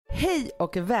Hej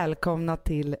och välkomna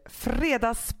till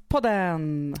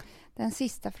Fredagspodden. Den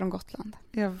sista från Gotland.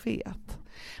 Jag vet.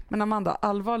 Men Amanda,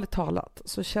 allvarligt talat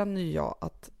så känner jag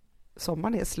att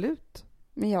sommaren är slut.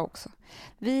 Men jag också.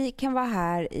 Vi kan vara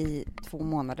här i 2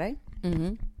 månader.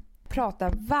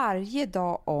 Prata varje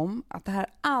dag om att det här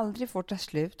aldrig får ta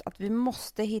slut. Att vi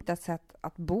måste hitta ett sätt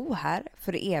att bo här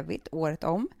för evigt, året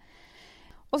om.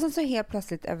 Och sen så helt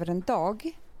plötsligt över en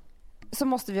dag så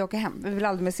måste vi åka hem. Vi vill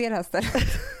aldrig mer se det här stället.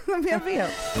 Men jag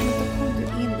vet. Men då kom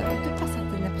du in där och du bara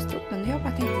satt inne på stolen. Och jag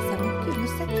bara tänkte så här, men gud, nu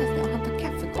sätter jag oss ner och han tar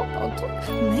kaffekopp. Och då,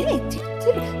 nej, tyckte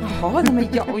du? Jaha, nej, men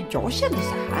jag kände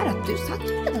så här att du satt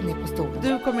ju redan ner på stolen.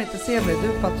 Du kommer inte se mig,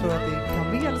 du bara tror att det är en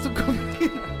kamel som kommer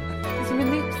in. Det som är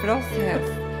nytt för oss i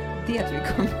höst, det är att vi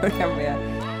kommer börja med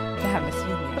det här med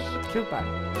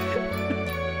swingersklubbar.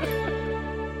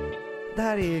 Det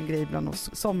här är ju en grej bland oss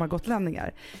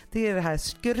sommargotlänningar. Det är det här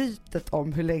skrytet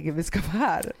om hur länge vi ska vara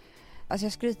här. Alltså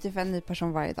jag skryter för en ny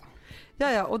person varje dag.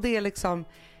 Ja, och det är liksom,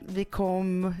 vi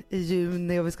kom i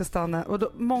juni och vi ska stanna. Och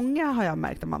då, många har jag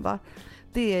märkt, Amanda,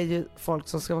 det är ju folk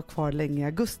som ska vara kvar länge i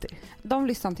augusti. De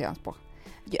lyssnar inte jag ens på.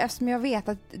 Eftersom jag vet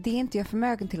att det inte är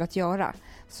förmögen till att göra,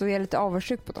 så är jag lite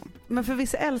avundsjuk på dem. Men för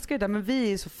vissa älskar det där, men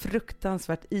vi är så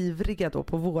fruktansvärt ivriga då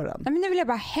på våren. Nej, men nu vill jag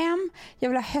bara hem, jag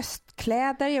vill ha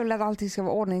höstkläder, jag vill att allting ska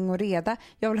vara ordning och reda,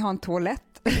 jag vill ha en toalett.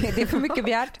 Det är för mycket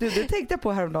begärt. Du, det tänkte jag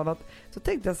på häromdagen, att så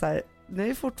tänkte jag så här, nu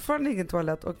är fortfarande ingen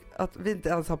toalett och att vi inte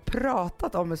ens har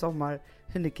pratat om i sommar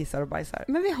hur ni kissar och bajsar.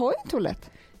 Men vi har ju en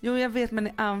toalett. Jo, jag vet, men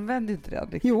ni använder inte den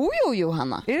riktigt. Jo,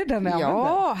 Hanna. Är det den ni använder?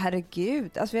 Ja,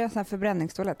 herregud. Alltså vi har en sån här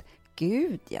förbränningstoalett.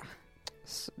 Gud, ja.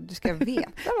 Du ska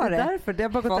veta vad det är. Därför, det har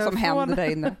bara gått vad som härifrån. händer där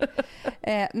inne.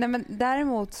 Nej, men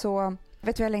däremot så,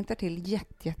 vet du vad jag längtar till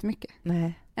jättemycket?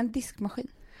 Nej. En diskmaskin.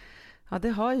 Ja, det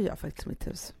har ju jag faktiskt i mitt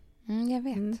hus. Jag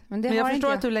vet. Men Men jag har förstår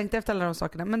inte att du längtar efter alla de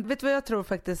sakerna. Men vet du vad jag tror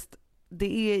faktiskt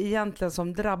det är egentligen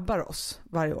som drabbar oss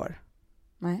varje år?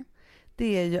 Nej.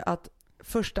 Det är ju att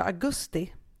 1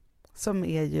 augusti, som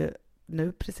är ju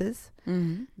nu precis,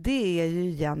 det är ju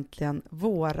egentligen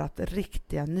vårat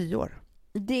riktiga nyår.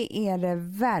 Det är det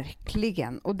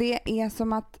verkligen. Och det är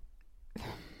som att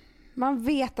man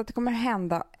vet att det kommer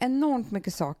hända enormt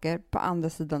mycket saker på andra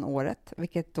sidan året,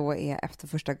 vilket då är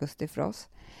efter 1 augusti för oss.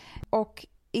 Och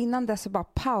innan dess så bara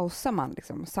pausar man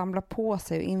liksom, samlar på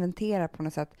sig och inventerar på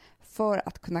något sätt för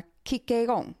att kunna kicka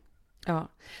igång. Ja,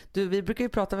 du, vi brukar ju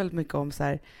prata väldigt mycket om så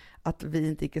här, att vi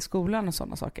inte gick i skolan och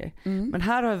sådana saker. Men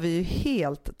här har vi ju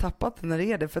helt tappat när det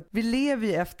är det. För att vi lever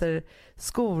ju efter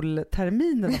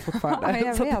skolterminerna fortfarande.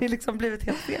 Ja, så det har liksom blivit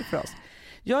helt fel för oss.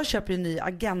 Jag köper ju en ny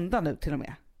agenda nu till och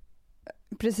med.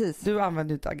 Precis. Du använder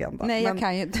ju inte agenda. Nej, jag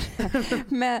kan ju inte.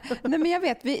 men jag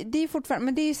vet, det är fortfarande,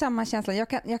 men det är ju samma känsla.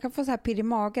 Jag kan få så här pirr i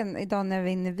magen idag när vi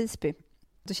är inne i Visby.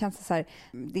 Då känns det så här,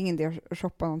 det är ingen idé att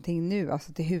shoppa någonting nu,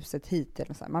 alltså till huset hit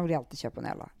eller så här. Man vill ju alltid köpa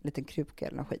en liten kruka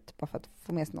eller något skit bara för att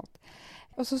få med sig något.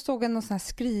 Och så stod en sån här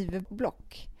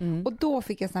skrivblock. Och då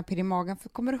fick jag sån här pirr i magen. För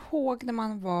kommer du ihåg när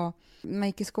man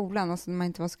gick i skolan, alltså när man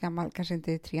inte var så gammal, kanske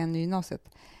inte i 3:an i gymnasiet,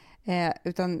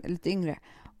 utan lite yngre.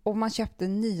 Och man köpte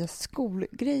nya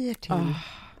skolgrejer till.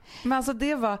 Men alltså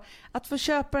det var att få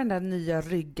köpa den där nya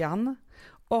ryggan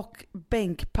och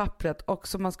bänkpappret och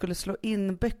som man skulle slå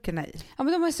in böckerna i. Ja,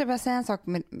 men då måste jag bara säga en sak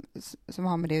som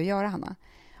har med det att göra, Hanna.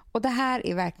 Och det här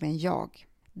är verkligen jag.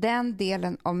 Den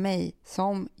delen av mig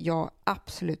som jag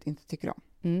absolut inte tycker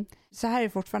om. Så här är det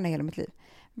fortfarande hela mitt liv.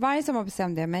 Varje sommar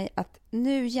bestämde jag mig att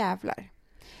nu jävlar.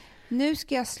 Nu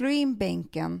ska jag slå in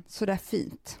bänken så där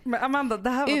fint. Men Amanda, det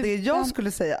här var det jag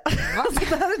skulle säga. Alltså,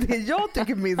 det här är det jag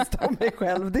tycker minst om mig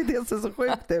själv. Det är det som är så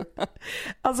sjukt nu.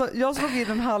 Alltså, jag slog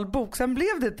in en halv bok, sen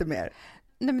blev det inte mer.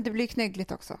 Nej, men det blir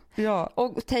knöggligt också. Ja.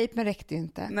 Och tejpen räckte ju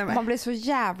inte. Nej, man blev så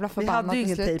jävla förbannad. Vi hade ju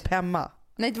ingen tejp hemma.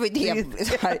 Nej, det var ju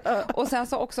det. Och sen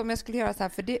så också om jag skulle göra så här,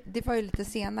 för det var ju lite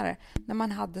senare, när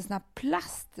man hade sån här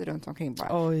plast runt omkring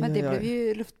bara. Men det blev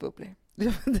ju luftbubblor.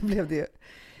 Ja, det blev det ju.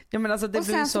 Ja, men alltså, det och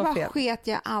blev sen så bara fel. Sket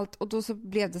jag allt och då så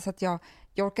blev det så att jag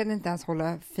orkade inte ens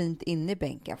hålla fint inne i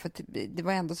bänken för det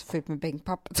var ändå så fullt med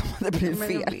bänkpapper som hade blivit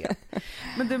fel.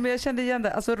 Men jag kände igen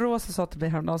det. Alltså Rosa sa till mig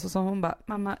häromdagen, så sa hon bara,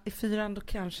 mamma, i 4:an då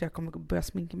kanske jag kommer börja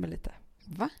sminka mig lite.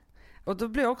 Va? Och då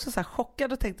blev jag också så här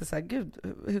chockad och tänkte så här, gud,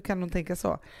 hur kan hon tänka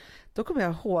så? Då kommer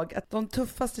jag ihåg att de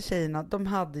tuffaste tjejerna, de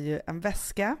hade ju en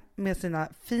väska med sina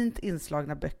fint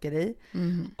inslagna böcker i.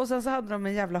 Och sen så hade de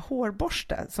en jävla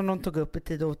hårborste som de tog upp i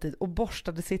tid och otid och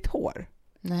borstade sitt hår.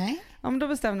 Nej. Ja, men då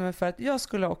bestämde jag mig för att jag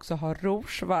skulle också ha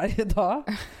rouge varje dag.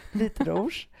 Lite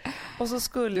rouge. Och så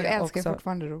skulle du jag älskar också...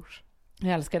 fortfarande rouge.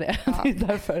 Jag älskar det. Ja. Det är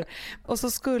därför. Och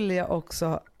så skulle jag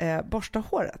också borsta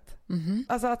håret.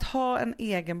 Alltså att ha en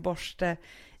egen borste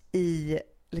i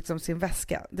liksom sin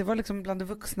väska. Det var liksom bland det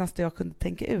vuxnaste jag kunde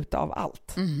tänka ut av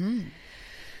allt.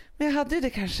 Men jag hade ju det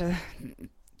kanske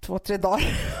 2-3 dagar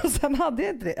och sen hade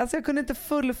jag inte det. Alltså jag kunde inte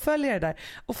fullfölja det där.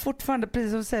 Och fortfarande,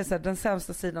 precis som du säger, så här, den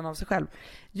sämsta sidan av sig själv.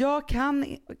 Jag kan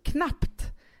knappt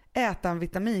äta en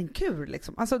vitaminkur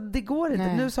liksom. Alltså det går inte.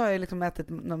 Nej. Nu så har jag liksom ätit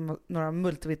några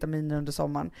multivitaminer under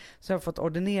sommaren. Så jag har fått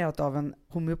ordinerat av en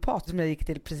homeopat som jag gick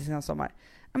till precis innan sommar.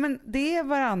 Ja, men det är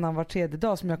var tredje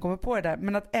dag som jag kommer på det där.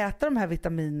 Men att äta de här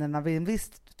vitaminerna vid en viss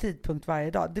tidpunkt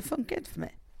varje dag, det funkar inte för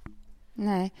mig.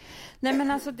 Nej,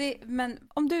 men alltså men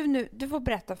om du får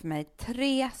berätta för mig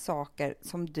 3 saker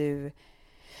som du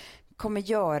kommer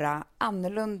göra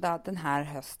annorlunda den här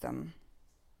hösten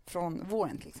från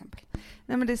våren till exempel.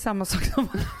 Nej, men det är samma sak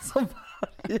som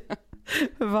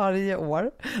varje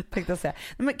år, tänkte jag säga.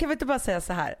 Men kan vi inte bara säga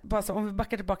så här, bara så, om vi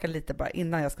backar tillbaka lite bara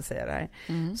innan jag ska säga det här.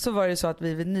 Så var det så att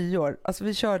vi vid nyår, alltså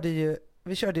vi körde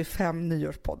ju 5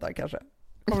 nyårspoddar kanske.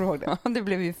 Kommer du ihåg det? Ja, det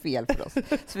blev ju fel för oss.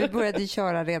 Så vi började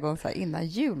köra redan så här innan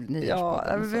jul,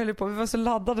 nyårspodden. Ja, vi var så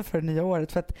laddade för det nya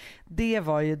året för att det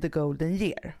var ju the golden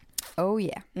year. Oh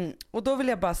yeah. Och då vill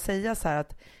jag bara säga så här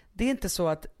att det är inte så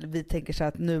att vi tänker så här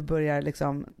att nu börjar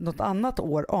liksom något annat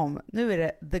år om. Nu är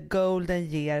det the golden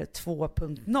year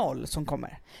 2.0 som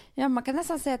kommer. Ja, man kan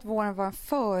nästan säga att våren var en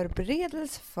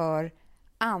förberedelse för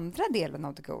andra delen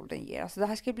av the golden year. Alltså det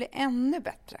här ska bli ännu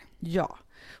bättre. Ja,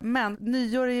 men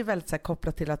nyår är ju väldigt så här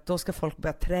kopplat till att då ska folk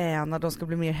börja träna, de ska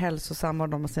bli mer hälsosamma och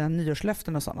de har sina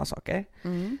nyårslöften och sådana saker.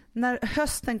 När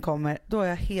hösten kommer, då har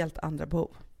jag helt andra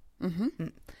behov.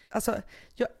 Alltså,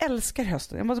 jag älskar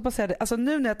hösten. Jag måste bara säga det. Alltså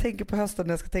nu när jag tänker på hösten,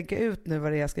 när jag ska tänka ut nu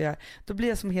vad det är jag ska göra, då blir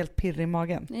jag som helt pirrig i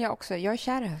magen. Jag också. Jag är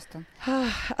kär i hösten.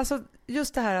 Alltså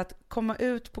just det här att komma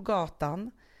ut på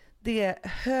gatan, det är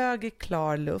hög,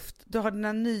 klar luft. Du har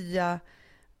dina nya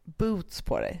boots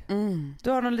på dig. Du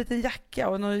har någon liten jacka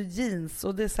och någon jeans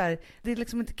och det är så här, det är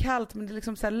liksom inte kallt men det är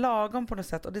liksom så här lagom på något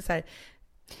sätt och det är så här,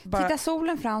 bara, titta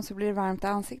solen fram så blir det varmt i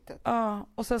ansiktet. Ja,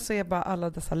 och sen så är bara alla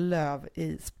dessa löv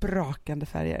i sprakande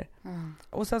färger.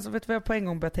 Och sen så vet du vad jag på en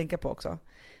gång börjar tänka på också?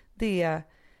 Det är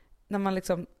när man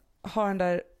liksom har den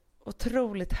där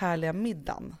otroligt härliga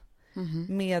middagen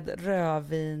med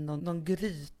rövin och någon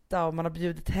gryta och man har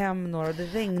bjudit hem några och det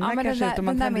regnar kanske ut och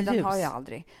man tänder ljus. Den där middagen har jag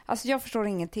aldrig. Alltså jag förstår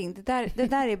ingenting. Det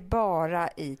där är bara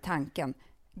i tanken.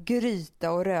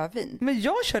 Gryta och rövin. Men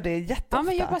jag kör det jätteofta. Ja,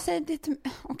 men jag bara säger det.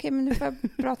 Okej, men nu får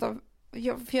jag prata om...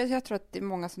 För jag tror att det är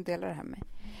många som delar det här med mig.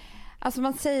 Alltså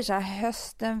man säger så här,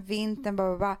 hösten, vintern,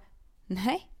 bara.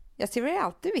 Nej, jag ser väl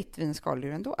alltid vitt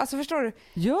vinskaldjur ändå. Alltså förstår du?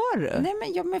 Gör du?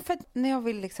 Nej, men för när jag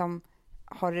vill liksom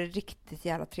ha det riktigt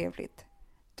jävla trevligt,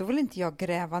 då vill inte jag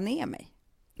gräva ner mig.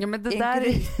 Ja, men det en där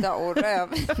gryta och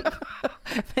rövin.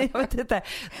 Men jag vet inte.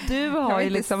 Du har ju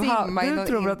liksom simma i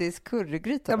någon indisk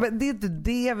currygryta. Ja, men det är inte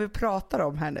det vi pratar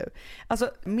om här nu.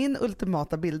 Alltså min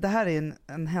ultimata bild, det här är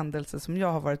en händelse som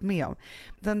jag har varit med om.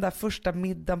 Den där första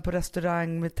middagen på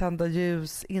restaurang med tända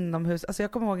ljus inomhus. Alltså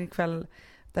jag kommer ihåg en kväll,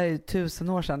 det är ju 1000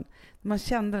 år sedan. Man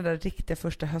kände den där riktiga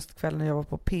första höstkvällen när jag var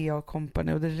på PA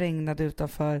Company och det regnade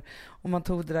utanför och man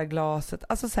tog det där glaset.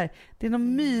 Alltså så här, det är något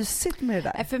mysigt med det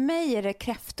där. För mig är det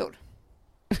kräftor.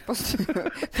 På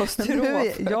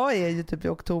stråf. Jag är ju typ i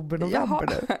oktober, november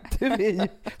nu. Du är ju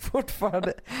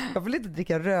fortfarande... Jag vill inte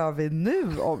dricka rödvin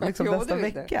nu om liksom nästa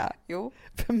vecka. Jo.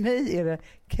 För mig är det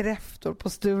kräftor på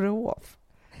Sturehof.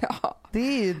 Ja. Det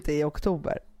är ju inte i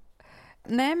oktober.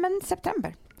 Nej, men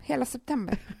september. Hela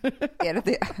september är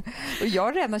det. Och jag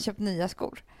har redan köpt nya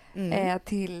skor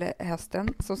till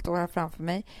hösten som står här framför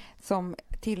mig som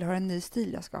tillhör en ny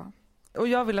stil jag ska ha. Och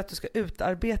jag vill att du ska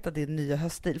utarbeta din nya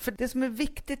höststil. För det som är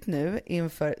viktigt nu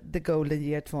inför The Golden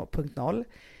Year 2.0,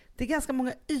 det är ganska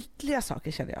många ytliga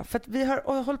saker känner jag. För att vi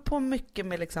har hållit på mycket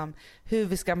med liksom hur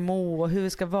vi ska må, hur vi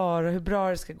ska vara, hur bra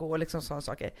det ska gå, liksom sådana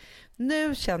saker.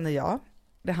 Nu känner jag,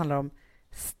 det handlar om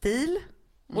stil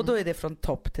och då är det från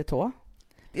topp till tå.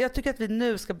 Jag tycker att vi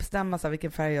nu ska bestämma så här,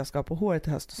 vilken färg jag ska ha på håret i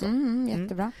höst och så.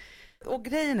 Jättebra. Och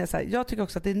grejen är så här, jag tycker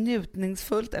också att det är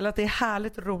njutningsfullt eller att det är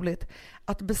härligt och roligt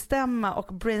att bestämma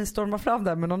och brainstorma fram det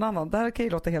här med någon annan. Det här kan ju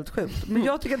låta helt sjukt, men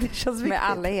jag tycker att det känns viktigt. Med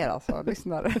alla er alltså,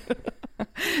 lyssnare.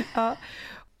 Ja.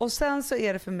 Och sen så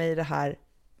är det för mig det här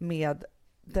med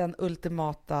den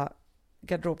ultimata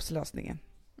garderobslösningen.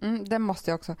 Den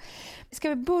måste jag också. Ska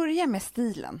vi börja med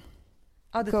stilen?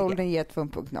 Ja, det Golden Year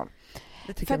 2.0.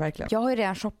 Det tycker jag verkligen. Jag har ju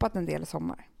redan shoppat en del i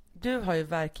sommar. Du har ju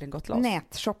verkligen gått loss.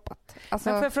 Nätshoppat. Alltså...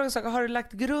 Men får jag fråga en sak, har du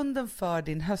lagt grunden för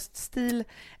din höststil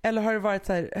eller har det varit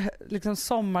så här, liksom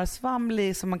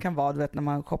sommarsvamlig som man kan vara, du vet, när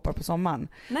man shoppar på sommaren?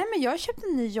 Nej, men jag har köpt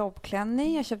en ny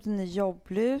jobbklänning, jag har köpt en ny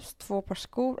jobbblus, 2 par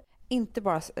skor. Inte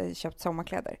bara köpt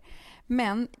sommarkläder.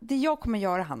 Men det jag kommer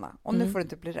göra, Hanna, och nu får du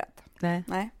inte bli rädd.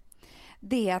 Nej.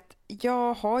 Det är att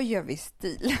jag har ju en viss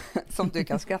stil som du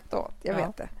kan skratta åt. Jag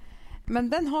vet det. Men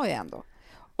den har jag ändå.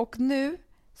 Och nu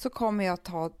så kommer jag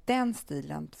ta den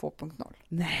stilen 2.0.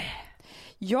 Nej.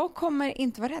 Jag kommer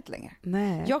inte vara rädd längre.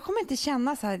 Nej. Jag kommer inte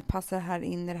känna så här, passar det här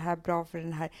in i det här, bra för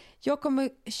den här. Jag kommer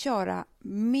köra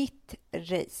mitt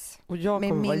race. Och jag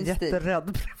kommer vara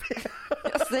jätterädd.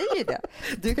 Jag säger det.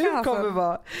 Du kommer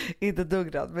vara inte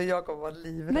dugg rädd, men jag kommer vara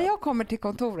livrädd. När jag kommer till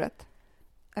kontoret,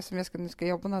 eftersom jag nu ska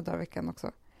jobba några dagar i veckan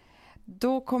också,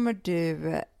 då kommer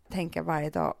du tänka varje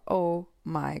dag, oh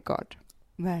my god.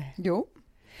 Nej. Jo.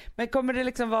 Men kommer det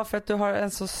liksom vara för att du har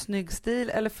en så snygg stil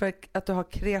eller för att du har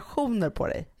kreationer på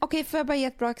dig? Okej, får jag bara ge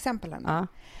ett bra exempel här nu? Ja.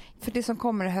 För det som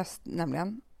kommer i höst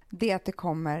nämligen, det är att det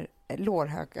kommer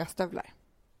lårhöga stövlar.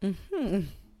 Mm-hmm.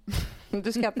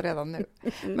 Du skrattar redan nu.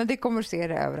 Men det kommer att se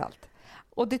det överallt.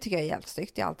 Och det tycker jag är jävligt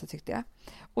snyggt, jag har alltid tyckt det.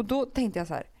 Och då tänkte jag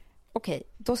så här, okej,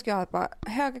 då ska jag ha bara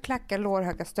höga klackar,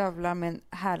 lårhöga stövlar med en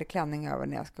härlig klänning över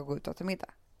när jag ska gå ut och ta middag.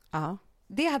 Ja.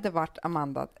 Det hade varit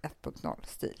Amanda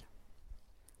 1.0-stil.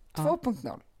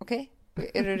 2.0, okej?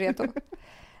 Är du redo?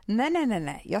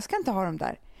 Nej. Jag ska inte ha dem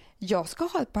där. Jag ska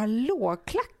ha ett par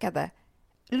lågklackade,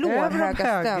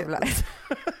 lårhöga stövlar.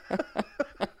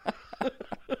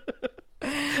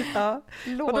 Ja.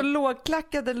 Och då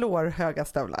lågklackade, lårhöga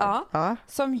stövlar. Ja.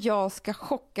 Som jag ska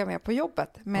chocka med på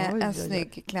jobbet med en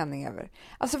snygg klänning över.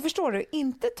 Alltså förstår du,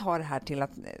 inte ta det här till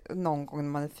att någon gång när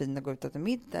man är fin och går ut och äta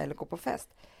middag eller gå på fest.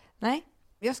 Nej,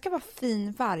 jag ska vara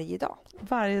fin varje dag.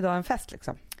 Varje dag en fest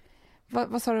liksom.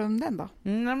 Vad sa du om den då?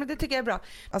 Nej, men det tycker jag är bra.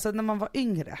 Alltså när man var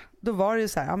yngre, då var det ju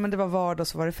så här, ja men det var vardag och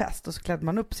så var det fest och så klädde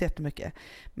man upp sig jättemycket.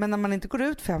 Men när man inte går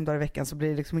ut 5 dagar i veckan så blir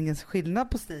det liksom ingen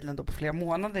skillnad på stilen då på flera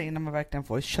månader innan man verkligen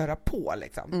får köra på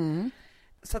liksom. Mm.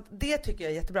 Så att det tycker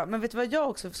jag är jättebra. Men vet du vad jag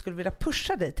också skulle vilja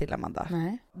pusha dig till, Amanda?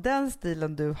 Nej. Den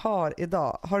stilen du har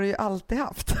idag har du ju alltid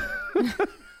haft.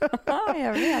 Ja,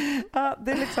 jag vet. Ja,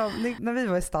 det är liksom, när vi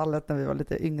var i stallet när vi var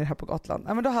lite yngre här på Gotland,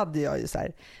 ja, men då hade jag ju så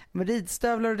här med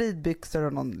ridstövlar och ridbyxor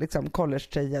och någon liksom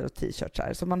collegetröjor och t-shirts så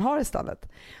här, som man har i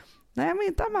stallet. Nej, men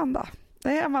inte Amanda.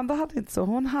 Nej, Amanda hade inte så.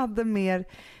 Hon hade mer,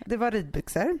 det var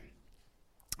ridbyxor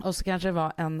och så kanske det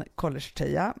var en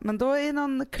collegetröja, men då i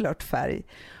någon klört färg.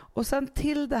 Och sen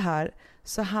till det här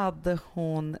så hade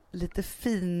hon lite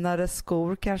finare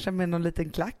skor, kanske med någon liten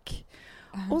klack.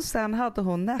 Och sen hade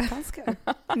hon näthandskar.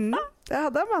 Det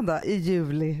hade Amanda i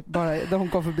juli, bara när hon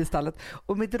kom förbi stallet.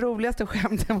 Och mitt roligaste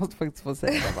skämt, jag måste faktiskt få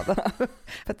säga det, Amanda.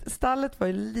 För att stallet var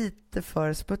ju lite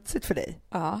för smutsigt för dig.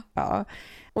 Ja.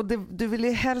 Och du ville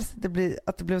ju helst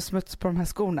att det blev smuts på de här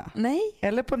skorna. Nej.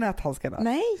 Eller på näthandskarna.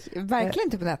 Nej, verkligen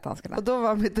inte på näthandskarna. Och då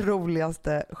var mitt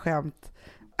roligaste skämt,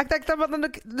 akta Amanda,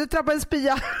 du trappar en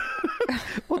spya.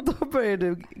 Och då började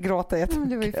du gråta jättemycket.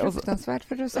 Det var ju fruktansvärt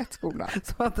för du har sett skolan.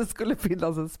 Så att det skulle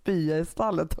finnas en spya i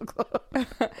stallet också.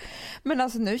 Men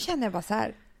alltså nu känner jag bara så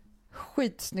här,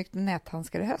 skitsnyggt med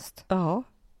näthandskar i höst. Ja.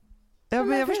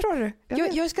 Men jag förstår du.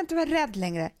 Jag ska inte vara rädd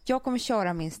längre. Jag kommer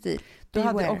köra min stil. Du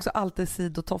hade också alltid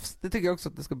sidotofs. Det tycker jag också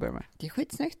att du ska börja med. Det är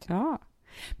skitsnyggt. Ja.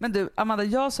 Men du, Amanda,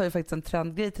 jag sa ju faktiskt en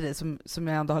trendgrej till dig som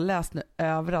jag ändå har läst nu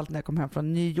överallt när jag kom hem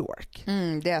från New York.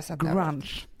 Det är så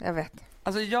grunge. Jag vet.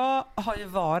 Alltså jag har ju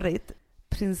varit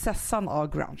prinsessan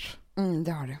av grunge.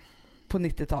 Det har du. På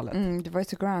 90-talet. Det var ju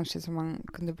så grunge som man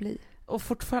kunde bli. Och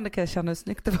fortfarande kan jag känna hur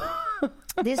snyggt det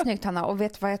var. Det är snyggt, Hanna. Och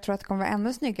vet du vad jag tror att det kommer vara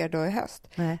ännu snyggare då i höst?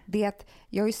 Nej. Det är att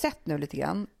jag har ju sett nu lite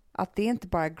grann att det är inte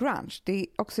bara grunge. Det är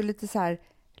också lite så här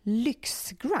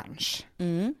lyxgrunge.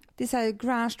 Det är så här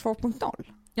grunge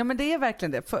 2.0. Ja, men det är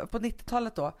verkligen det. På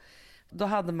 90-talet då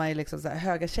hade man ju liksom så här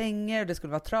höga kängor och det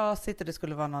skulle vara trasigt och det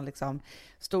skulle vara någon liksom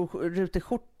stor rutig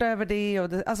skjorta över det.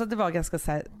 Och alltså det var ganska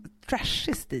så här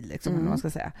trashig stil liksom, eller vad man ska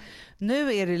säga.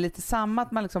 Nu är det lite samma,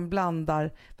 att man liksom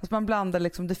blandar, fast man blandar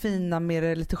liksom det fina med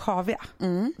det lite sjaviga.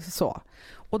 Så.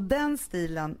 Och den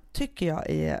stilen tycker jag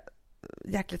är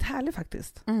jäkligt härlig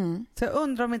faktiskt. Så jag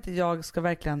undrar om inte jag ska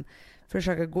verkligen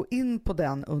försöka gå in på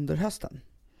den under hösten.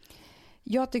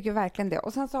 Jag tycker verkligen det.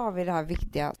 Och sen så har vi det här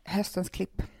viktiga höstens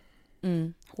klipp.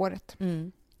 Håret.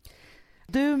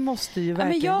 Du måste ju verkligen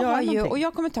men jag göra har någonting. Och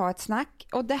jag kommer ta ett snack.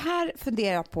 Och det här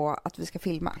funderar jag på att vi ska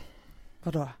filma.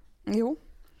 Vadå? Jo.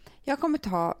 Jag kommer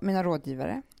ta mina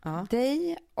rådgivare.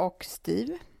 Dig och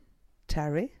Steve.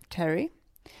 Terry.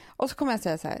 Och så kommer jag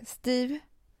säga så här. Steve,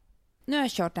 nu har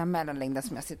jag kört den här mellanlängden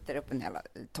som jag sitter upp en hela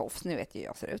tofs. Nu vet jag hur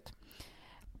jag ser ut.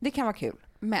 Det kan vara kul.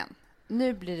 Men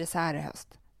nu blir det så här i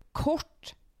höst.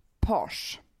 Kort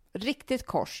page. Riktigt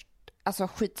kort. Alltså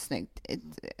skitsnyggt.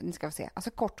 Ni ska få se.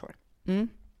 Alltså kort hår.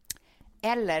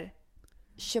 Eller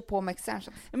kör på med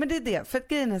extensions. Ja, men det är det. För att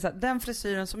grejen är så här, den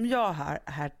frisyren som jag har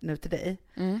här nu till dig.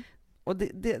 och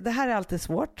det här är alltid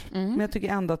svårt, men jag tycker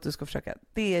ändå att du ska försöka.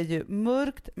 Det är ju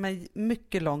mörkt men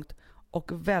mycket långt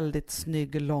och väldigt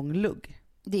snygg lång lugg.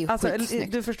 Det är ju alltså,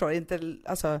 skitsnyggt. du förstår, inte,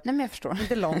 alltså, Nej, men jag förstår.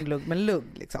 inte lång lugg men lugg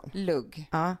liksom. Lugg.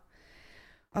 Ja.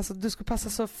 Alltså du skulle passa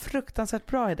så fruktansvärt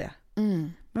bra i det.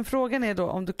 Men frågan är då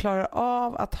om du klarar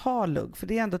av att ha lugg, för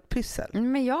det är ändå ett pyssel.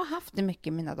 Men jag har haft det mycket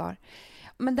i mina dagar.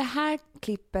 Men det här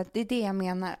klippet, det är det jag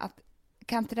menar, att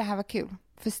kan inte det här vara kul?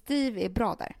 För Steve är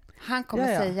bra där. Han kommer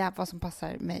säga vad som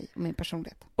passar mig och min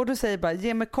personlighet. Och du säger bara,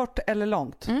 ge mig kort eller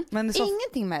långt. Men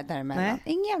Ingenting med däremellan. Nej.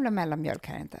 Ingen jävla mellanmjölk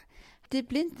här inte. Det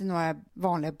blir inte några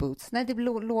vanliga boots. Nej, det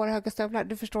blir lårhöga stövlar.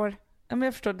 Du förstår? Ja, men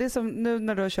jag förstår. Det är som nu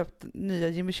när du har köpt nya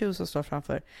Jimmy Choo som står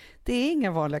framför. Det är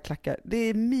inga vanliga klackar. Det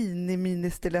är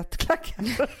mini stilettklackar.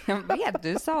 Jag vet,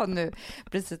 du sa nu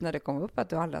precis när det kom upp att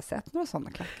du aldrig har sett några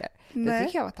sådana klackar. Nej. Det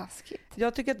tycker jag var taskigt.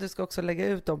 Jag tycker att du ska också lägga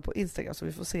ut dem på Instagram så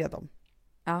vi får se dem.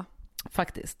 Ja,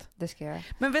 faktiskt. det ska jag göra.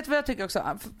 Men vet du vad jag tycker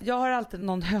också? Jag har alltid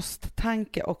någon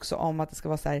hösttanke också om att det ska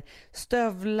vara så här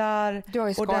stövlar. Du har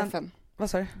ju scarfen. Vad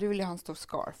sa du? Du vill ju ha en stor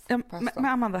scarf. Ja, men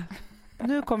Amanda,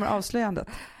 nu kommer avslöjandet.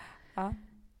 Ja.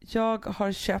 Jag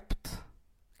har köpt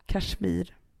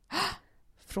kashmir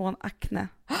från Acne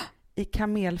i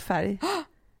kamelfärg.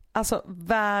 Alltså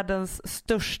världens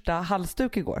största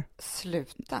halsduk igår.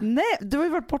 Sluta. Nej, du har ju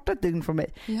varit borta ett dygn från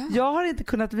mig. Ja. Jag har inte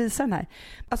kunnat visa den här.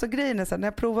 Alltså grejen är så här, när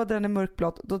jag provade den i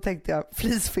mörkblått, då tänkte jag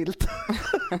fleecefilt.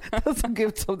 Den såg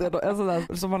ut som det då, en sån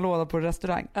där som man lånar på en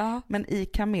restaurang. Ja. Men i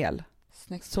kamel.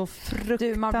 Snyggt. Så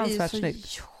fruktansvärt man blir snyggt.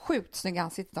 så sjukt snygg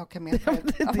ansiktet av kamelfärg.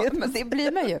 Det. Det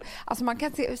blir man ju. Alltså man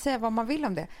kan säga vad man vill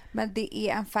om det, men det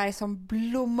är en färg som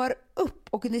blommar upp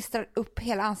och gnistrar upp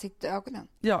hela ansiktet och ögonen.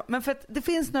 Ja, men för att det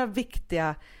finns några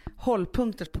viktiga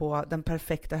hållpunkter på den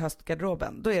perfekta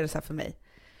höstgarderoben. Då är det så här för mig.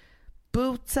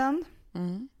 Bootsen,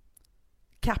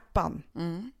 kappan,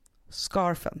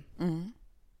 scarfen.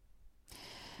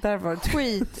 Där var det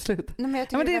skit. Slut. Nej, men jag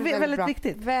tycker men det är väldigt bra.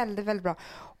 viktigt. Väldigt, väldigt bra.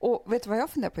 Och vet du vad jag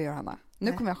funderar på att göra, Hanna?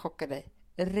 Nu kommer jag chocka dig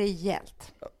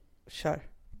rejält. Kör.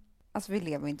 Alltså vi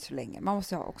lever inte så länge. Man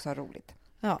måste också ha roligt.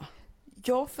 Ja.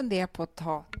 Jag funderar på att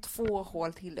ta 2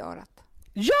 hål till i örat.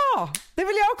 Ja, det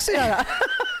vill jag också göra.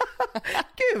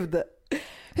 Gud.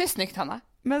 Hur snyggt, Hanna?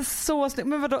 Men så snyggt.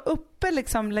 Men vadå, uppe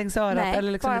liksom längs örat? Nej,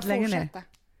 eller liksom bara lite längre fortsätta. ner?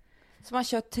 Så man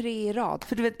kör 3 i rad.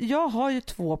 För du vet, jag har ju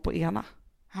 2 på ena.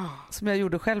 Som jag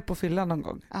gjorde själv på fyllan någon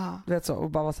gång. Du vet så, och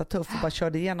bara var så tuff och bara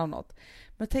körde igenom något.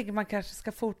 Men jag tänker man kanske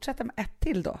ska fortsätta med 1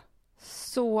 till då.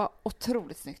 Så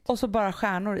otroligt snyggt. Och så bara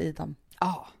stjärnor i dem.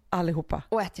 Ja. Allihopa.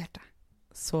 Och ett hjärta.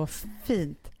 Så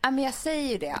fint. Ja, men jag säger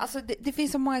ju det. Alltså det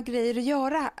finns så många grejer att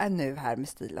göra nu här med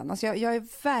stilen. Alltså jag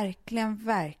är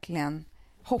verkligen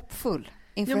hoppfull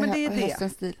inför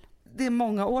höstens stil. Det är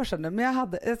många år sedan nu, men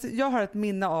jag har ett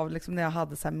minne av liksom när jag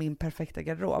hade så här min perfekta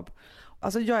garderob.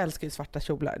 Alltså jag älskar ju svarta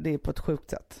kjolar, det är på ett sjukt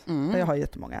sätt. Jag har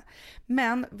jättemånga.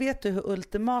 Men vet du hur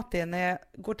ultimat det är när jag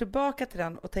går tillbaka till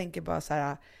den och tänker bara så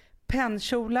här,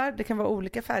 pennkjolar, det kan vara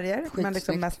olika färger, men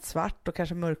liksom mest svart och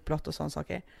kanske mörkblått och sådana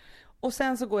saker. Och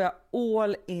sen så går jag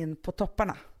all in på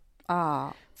topparna.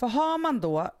 För har man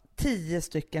då 10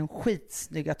 stycken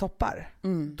skitsnygga toppar,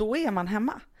 då är man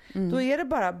hemma. Då är det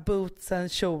bara bootsen,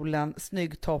 kjolen,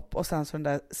 snygg topp och sen så den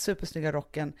där supersnygga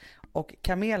rocken och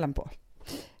kamelen på.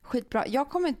 Skitbra. Jag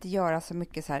kommer inte göra så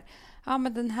mycket så här,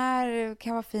 men den här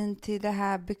kan vara fin till det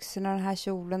här byxorna, den här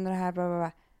kjolen och det här bla bla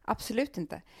bla. Absolut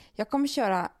inte. Jag kommer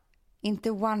köra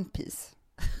inte one piece.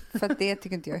 För att det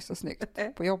tycker inte jag är så snyggt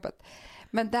på jobbet.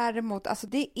 Men däremot, alltså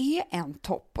det är en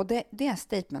topp och det är en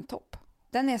statement-topp.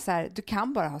 Den är så här, du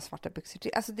kan bara ha svarta byxor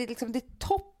till. Alltså det är liksom, det är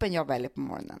toppen jag väljer på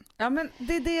morgonen. Ja, men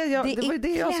det var ju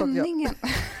det jag sa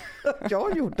att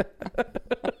jag gjorde.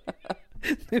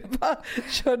 Nu bara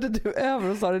körde du över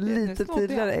och sa det lite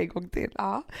tydligare en gång till.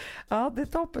 Ja, det är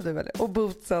toppen du väljer. Och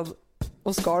bootsen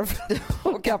och scarf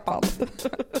och kappan.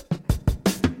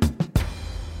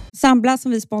 Sambla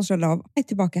som vi sponsrade av är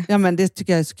tillbaka. Ja, men det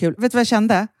tycker jag är så kul. Vet du vad jag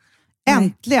kände?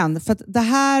 Äntligen! För att det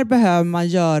här behöver man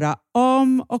göra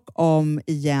om och om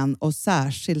igen och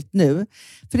särskilt nu.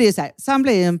 För det är så här,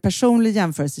 Sambla är en personlig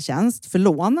jämförelsetjänst för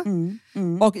lån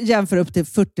och jämför upp till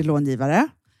 40 långivare.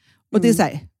 Och det är så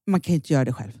här, man kan ju inte göra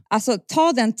det själv. Alltså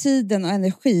ta den tiden och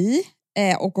energi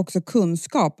och också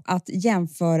kunskap att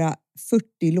jämföra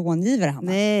 40 långivare,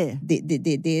 Hanna. Nej.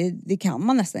 Det kan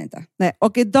man nästan inte. Nej,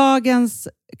 och i dagens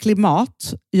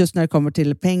klimat, just när det kommer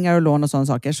till pengar och lån och sådana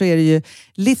saker, så är det ju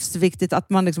livsviktigt att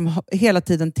man liksom hela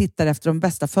tiden tittar efter de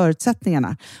bästa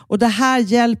förutsättningarna. Och det här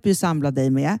hjälper ju Sambla dig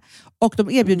med. Och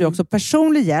de erbjuder också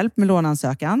personlig hjälp med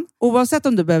låneansökan. Oavsett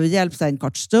om du behöver hjälp så en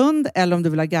kort stund eller om du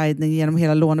vill ha guidning genom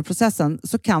hela låneprocessen,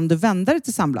 så kan du vända dig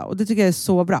till Sambla. Och det tycker jag är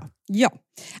så bra. Ja,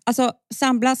 alltså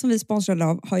Sambla som vi sponsrar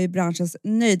av har ju branschens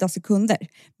nöjdaste kunder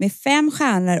med 5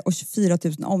 stjärnor och 24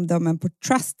 000 omdömen på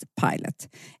Trustpilot.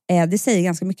 Det säger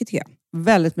ganska mycket tycker jag.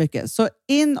 Väldigt mycket. Så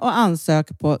in och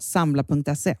ansök på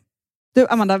sambla.se. Du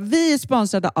Amanda, vi är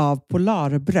sponsrade av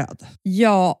Polarbröd.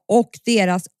 Ja, och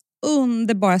deras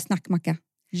underbara snackmacka.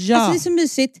 Ja. Alltså det är så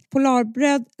mysigt.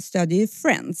 Polarbröd stödjer ju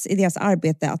Friends i deras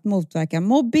arbete att motverka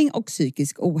mobbing och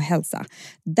psykisk ohälsa.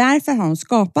 Därför har de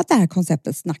skapat det här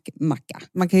konceptet snackmacka.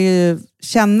 Man kan ju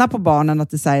känna på barnen att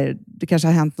det, så här, det kanske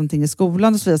har hänt någonting i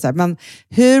skolan och så vidare. Men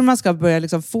hur man ska börja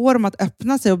liksom få dem att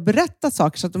öppna sig och berätta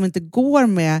saker så att de inte går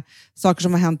med saker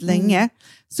som har hänt länge.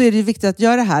 Så är det ju viktigt att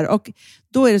göra det här. Och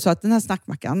då är det så att den här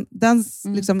snackmackan, den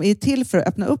liksom är till för att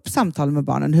öppna upp samtal med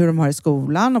barnen. Hur de har i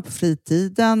skolan och på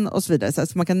fritiden och så vidare.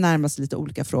 Så man kan närma sig lite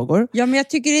olika frågor. Ja, men jag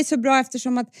tycker det är så bra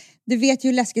eftersom att du vet ju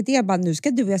hur läskigt det är. Bara, nu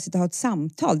ska du och jag sitta och ha ett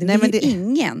samtal. Det vill ju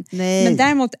ingen. Nej. Men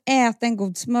däremot äta en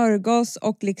god smörgås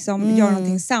och liksom göra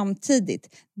någonting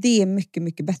samtidigt. Det är mycket,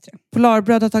 mycket bättre.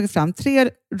 Polarbröd har tagit fram 3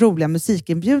 roliga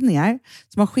musikinbjudningar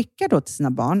som man skickar då till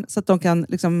sina barn. Så att de kan,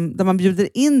 liksom, där man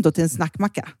bjuder in då till en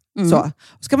snackmacka. Så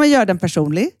ska man göra den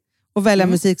personlig och välja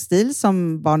musikstil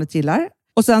som barnet gillar.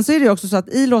 Och sen så är det också så att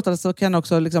i låtarna så kan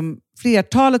också liksom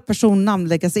flertalet personnamn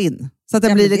läggas in. Så att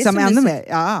det blir liksom ännu mer.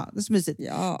 Ja, det är så mysigt.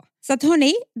 Ja. Så att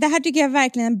hörni, det här tycker jag är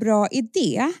verkligen en bra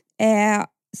idé.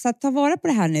 Så att ta vara på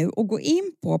det här nu och gå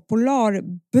in på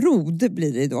polarbrod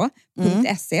blir det då,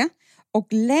 .se och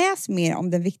läs mer om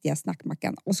den viktiga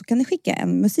snackmackan. Och så kan ni skicka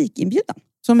en musikinbjudan.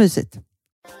 Så mysigt.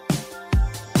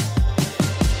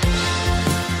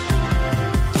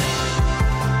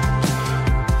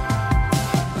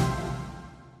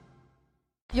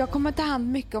 Jag kommer ta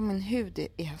hand mycket om min hud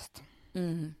i höst.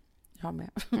 Jag med.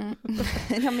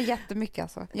 Ja, men jättemycket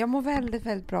alltså. Jag mår väldigt,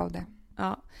 väldigt bra av det.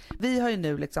 Ja. Vi har ju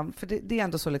nu liksom, för det är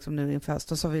ändå så liksom nu inför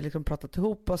hösten så har vi liksom pratat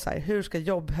ihop oss här. Hur ska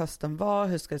jobbhösten vara?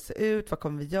 Hur ska det se ut? Vad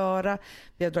kommer vi göra?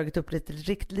 Vi har dragit upp lite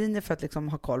riktlinjer för att liksom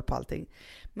ha koll på allting.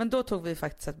 Men då tog vi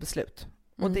faktiskt ett beslut.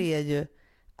 Och det är ju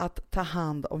att ta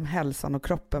hand om hälsan och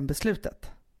kroppen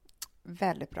beslutet.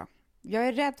 Väldigt bra. Jag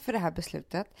är rädd för det här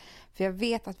beslutet. För jag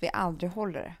vet att vi aldrig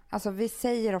håller det. Alltså vi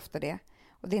säger ofta det.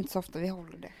 Och det är inte så ofta vi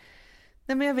håller det.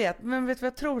 Nej, men jag vet. Men vet du vad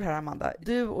jag tror här, Amanda?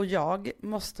 Du och jag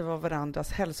måste vara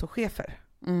varandras hälsochefer.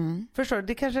 Förstår du?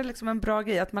 Det kanske är liksom en bra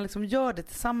grej att man liksom gör det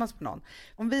tillsammans med någon.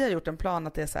 Om vi har gjort en plan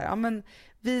att det är så här, ja men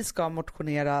vi ska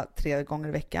motionera 3 gånger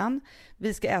i veckan.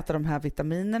 Vi ska äta de här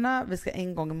vitaminerna. Vi ska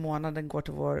 1 gång i månaden gå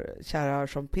till vår kära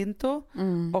Jean Pinto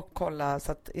och kolla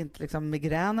så att inte liksom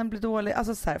migränen blir dålig.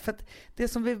 Alltså så här, för att det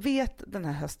som vi vet den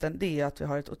här hösten, det är att vi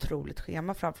har ett otroligt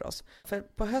schema framför oss. För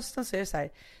på hösten så är det så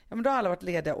här, ja men då har alla varit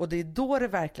lediga och det är då det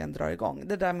verkligen drar igång.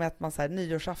 Det där med att man så här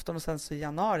nyårsafton och sen så i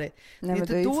januari. Nej,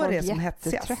 det är inte då det är som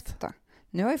hetsigast. Trötta.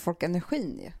 Nu har ju folk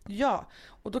energin ju. Ja,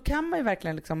 och då kan man ju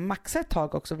verkligen liksom maxa ett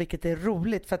tag också, vilket är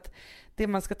roligt. För att det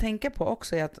man ska tänka på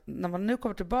också är att när man nu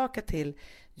kommer tillbaka till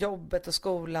jobbet och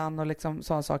skolan och liksom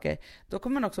sådana saker, då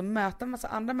kommer man också möta en massa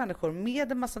andra människor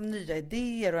med en massa nya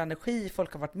idéer och energi.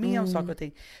 Folk har varit med om saker och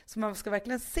ting. Så man ska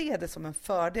verkligen se det som en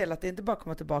fördel, att det inte bara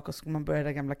kommer tillbaka och så ska man börja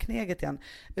det gamla kneget igen,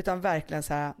 utan verkligen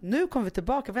så här, nu kommer vi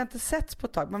tillbaka, vi har inte setts på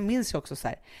ett tag. Man minns ju också så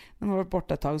här, när man var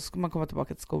borta ett tag så ska man komma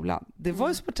tillbaka till skolan. Det var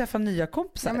ju som att träffa nya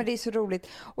kompisar. Ja, men det är så roligt.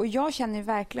 Och jag känner ju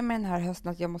verkligen med den här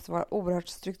hösten att jag måste vara oerhört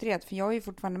strukturerad, för jag är ju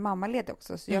fortfarande mammaledig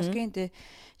också, så jag ska ju inte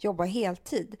jobba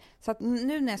heltid. Så att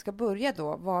nu när jag ska börja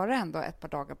då vara ändå ett par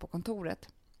dagar på kontoret,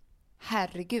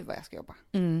 herregud vad jag ska jobba.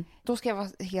 Då ska jag vara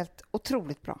helt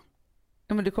otroligt bra.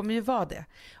 Ja, men du kommer ju vara det.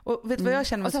 Och vet du vad jag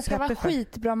känner mig och sen ska jag vara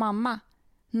skitbra mamma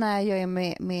när jag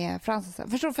är med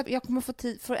Frances. Förstår du? För att jag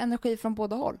kommer få energi från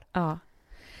båda håll. Ja.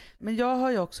 Men jag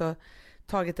har ju också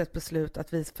tagit ett beslut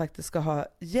att vi faktiskt ska ha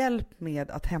hjälp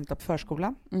med att hämta på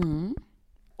förskolan.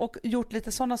 Och gjort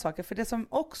lite sådana saker. För det som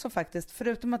också faktiskt,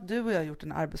 förutom att du och jag har gjort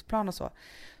en arbetsplan och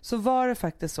så var det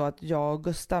faktiskt så att jag och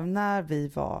Gustav, när vi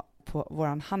var på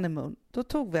våran honeymoon, då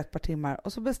tog vi ett par timmar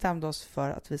och så bestämde oss för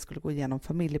att vi skulle gå igenom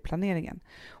familjeplaneringen.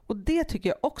 Och det tycker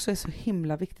jag också är så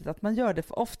himla viktigt att man gör det,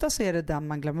 för ofta så är det den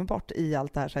man glömmer bort i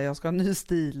allt det här. Så här, jag ska ha en ny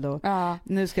stil och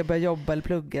nu ska jag börja jobba eller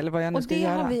plugga eller vad jag nu ska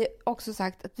göra. Och det har vi också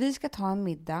sagt, att vi ska ta en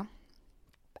middag,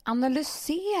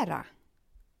 analysera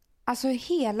alltså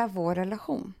hela vår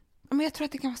relation Men jag tror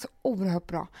att det kan vara så oerhört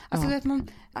bra. Alltså du vet, man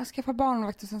skaffar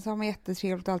barnvakt och sen så har man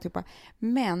jättetrevligt och alltihopa.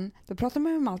 Men då pratar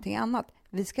man om allting annat.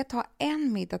 Vi ska ta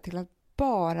en middag till att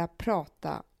bara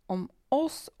prata om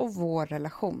oss och vår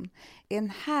relation. En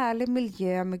härlig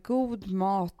miljö med god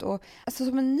mat och alltså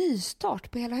som en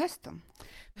nystart på hela hösten.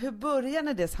 Hur börjar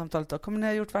ni det samtalet då? Kommer ni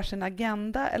ha gjort varsin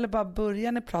agenda eller bara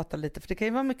börjar ni prata lite? För det kan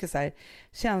ju vara mycket så här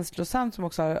känslosamt som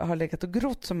också har legat och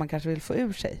grott som man kanske vill få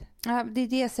ur sig. Ja, det är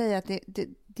det jag säger, att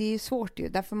det är svårt ju.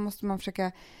 Därför måste man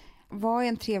försöka vara i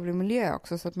en trevlig miljö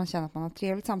också så att man känner att man har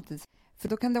trevligt samtidigt. För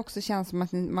då kan det också kännas som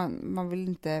att man vill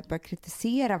inte börja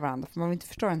kritisera varandra för man vill inte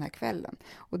förstå den här kvällen.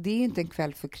 Och det är ju inte en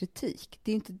kväll för kritik.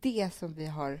 Det är inte det som vi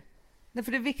har... Nej,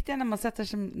 för det viktiga när man sätter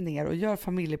sig ner och gör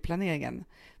familjeplaneringen,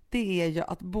 det är ju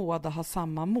att båda har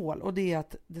samma mål och det är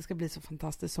att det ska bli så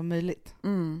fantastiskt som möjligt.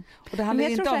 Och det handlar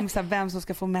inte om så här, vem som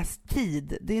ska få mest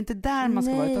tid. Det är inte där man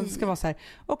ska vara, utan det ska vara så här,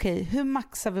 okej, hur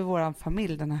maxar vi våran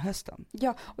familj den här hösten?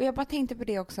 Ja, och jag bara tänkte på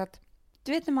det också att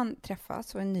du vet när man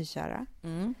träffas och är nykära,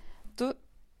 då...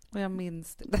 Och jag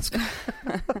minns det.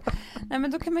 Nej,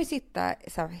 men då kan man ju sitta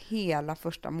så här, hela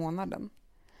första månaden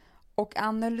och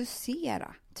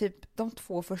analysera typ de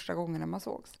 2 första gångerna man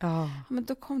sågs. Men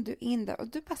då kom du in där och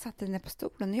du bara satte dig ner på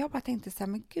stolen och jag bara tänkte så här,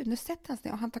 men gud, nu sätter han sig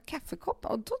ner och han tar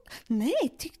kaffekoppen och då,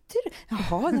 nej, tyckte du?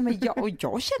 Jaha, nej, men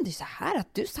jag kände ju så här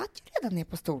att du satt ju redan ner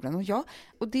på stolen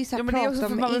och det är så här, men det är också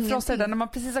för man vill frossa i det där, när man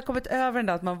precis har kommit över den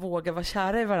där att man vågar vara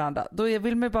kära i varandra, då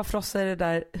vill man ju bara frossa i det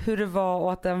där hur det var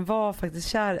och att den var faktiskt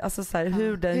kär, alltså så här,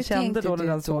 hur den kände då när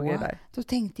den såg det där. Då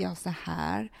tänkte jag så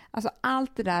här, alltså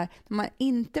allt det där när man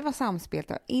inte var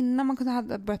samspelta, innan man kunde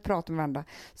ha börjat prata med varandra,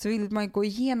 så vill man gå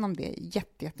igenom det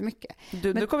jättemycket.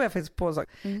 Nu kommer jag faktiskt på en sak.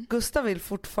 Gustav vill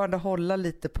fortfarande hålla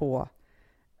lite på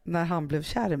när han blev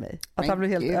kär i mig. Att han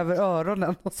blev helt över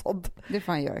öronen och sånt. Det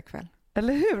får han göra ikväll.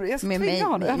 Eller hur? Jag ska tvinga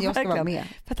honom. Jag ska vara med.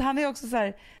 För att han är också så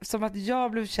här, som att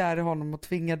jag blev kär i honom och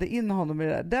tvingade in honom i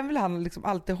det där. Den vill han liksom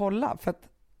alltid hålla för att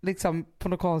liksom på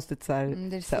något konstigt så här det är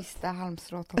det sätt. Sista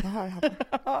halmstrået han hör.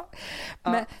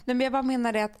 Men jag bara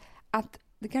menar det att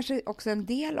det kanske också är en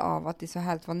del av att det är så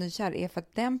härligt att vara nykär är för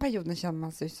att den perioden känner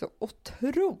man sig så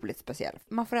otroligt speciell.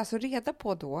 Man får alltså reda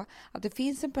på då att det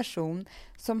finns en person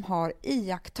som har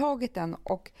iakttagit den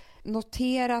och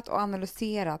noterat och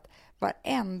analyserat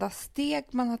varenda steg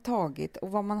man har tagit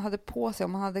och vad man hade på sig,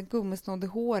 om man hade en gummisnodd i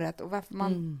håret och varför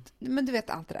man... Men du vet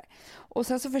allt det där. Och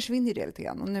sen så försvinner det lite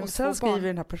grann. Och sen skriver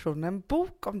den här personen en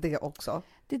bok om det också.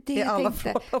 Det är det jag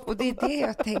tänkte. Och det är det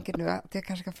jag tänker nu att jag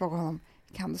kanske kan fråga honom.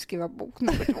 Kan du skriva bok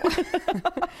nummer 2?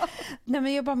 Nej,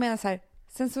 men jag bara menar så här.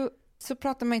 Sen så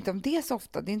pratar man inte om det så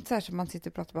ofta. Det är inte så här som man sitter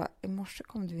och pratar bara. I morse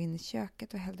kom du in i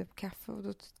köket och hällde på kaffe. Och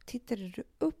då tittade du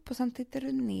upp och sen tittade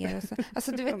du ner. Och så.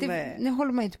 Alltså du vet, nu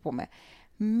håller man inte på med.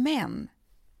 Men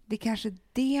det är kanske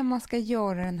det man ska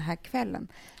göra den här kvällen.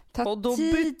 Och då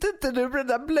bytte inte du den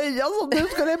där blöjan som du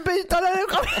skulle byta när du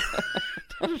kom.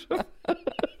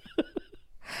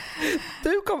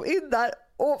 Du kom in där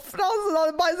och Fransen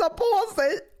hade bajsat på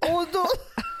sig och då...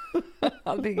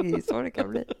 Det är så det kan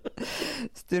bli.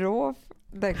 Strof,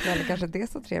 den kvällen kanske inte är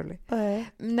så trevlig.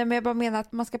 Nej, men jag bara menar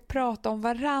att man ska prata om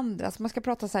varandra. Alltså man ska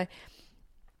prata så här...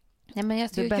 Nej, men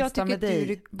det bästa med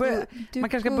dig. Man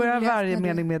kanske ska börja varje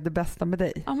mening med det bästa med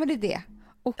dig. Ja, men det är det.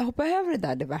 Och hoppa över det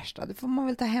där, det värsta. Det får man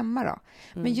väl ta hemma då.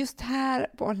 Men just här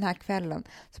på den här kvällen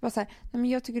så bara så här, nej, men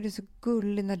jag tycker du är så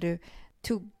gullig när du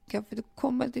tuggar för då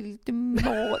kommer det lite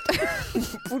mat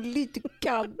och lite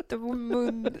kanter på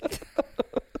munnen.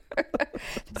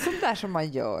 Sånt där som man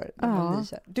gör när man är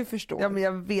nykär. Du förstår. Ja, men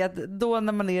jag vet, då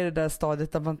när man är i det där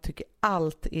stadiet där man tycker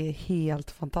allt är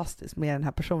helt fantastiskt med den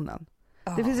här personen.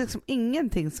 Det finns liksom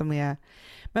ingenting som är...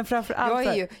 Men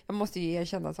framförallt... Jag måste ju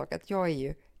erkänna en sak, att jag är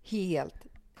ju helt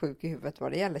sjuk i huvudet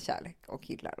vad det gäller kärlek och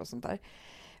killar och sånt där.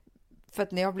 För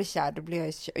att när jag blir kär, då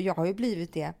blir jag har ju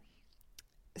blivit det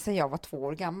sen jag var 2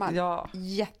 år gammal. Ja.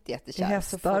 Jättekär. I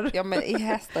hästar. Ja, men i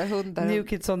hästar, hundar. New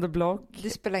Kids on the Block. Det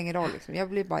spelar ingen roll liksom. Jag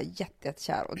blir bara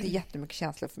jättekär och det är jättemycket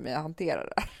känslor för mig att hantera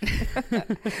det.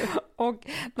 Och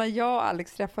när jag och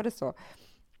Alex träffades så,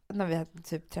 när vi hade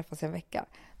typ träffats en vecka,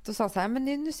 då sa han så här, men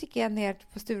nu sticker jag ner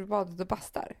på Sturebadet och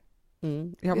bastar.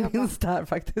 Jag minns det här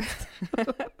faktiskt.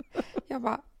 Jag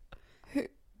bara, hur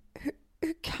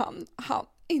kan han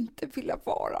inte vilja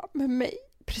vara med mig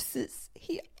precis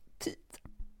hela tiden?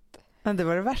 Men det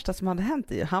var det värsta som hade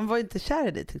hänt i. Han var inte kär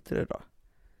i dig, tyckte du då?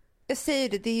 Jag säger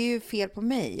det är ju fel på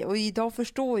mig. Och idag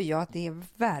förstår jag att det är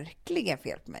verkligen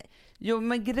fel på mig. Jo,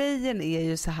 men grejen är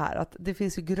ju så här att det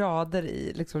finns ju grader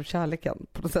i liksom kärleken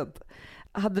på något sätt.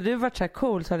 Hade du varit så här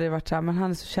cool så hade det varit så här, men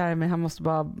han är så kär i mig, han måste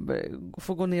bara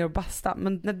få gå ner och basta.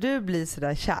 Men när du blir så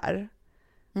där kär,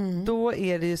 då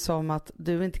är det ju som att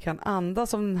du inte kan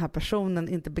andas om den här personen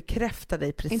inte bekräftar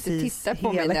dig precis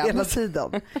hela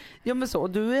tiden. Ja men så,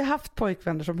 du har ju haft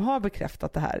pojkvänner som har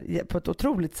bekräftat det här på ett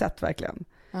otroligt sätt verkligen.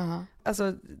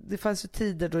 Alltså det fanns ju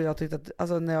tider då jag tyckte att,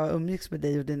 alltså när jag umgicks med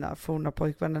dig och dina forna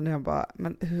pojkvänner, när jag bara,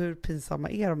 men hur pinsamma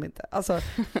är de inte? Alltså,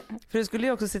 för det skulle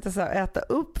ju också sitta så här och äta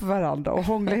upp varandra och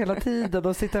hångla hela tiden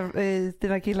och sitta i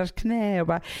dina killars knä och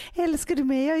bara, älskar du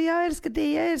mig? Ja, jag älskar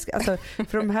dig, jag älskar. Alltså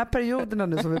för de här perioderna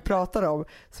nu som vi pratar om,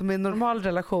 som i en normal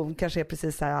relation kanske är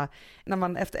precis så här, när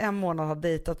man efter 1 månad har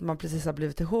dejtat och man precis har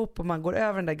blivit ihop och man går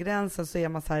över den där gränsen, så är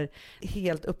man så här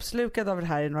helt uppslukad av det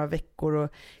här i några veckor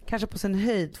och kanske på sin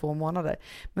höjd 2 månader.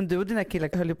 Men du och dina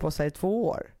killar höll ju på sig i 2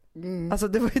 år. Alltså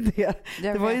det var ju det.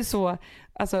 Det var ju så,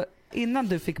 alltså innan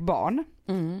du fick barn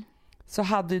så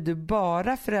hade ju du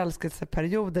bara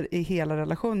förälskelseperioder i hela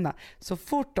relationerna. Så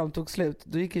fort de tog slut,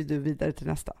 då gick ju du vidare till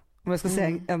nästa. Om jag ska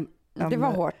säga det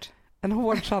var hårt. En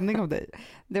hård sanning om dig.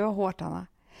 Det var hårt, Anna.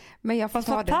 Men jag får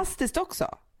fantastiskt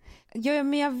också. Ja,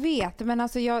 men jag vet, men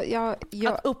alltså jag...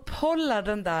 Att upphålla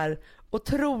den där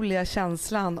otroliga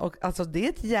känslan, och alltså det är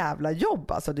ett jävla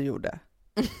jobb alltså du gjorde.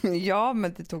 Ja,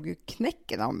 men det tog ju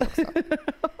knäcken av mig också.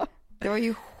 Det var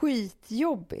ju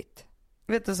skitjobbigt.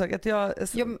 Vet du så att jag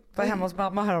var hemma hos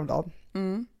mamma häromdagen.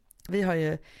 Vi har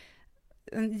ju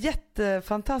en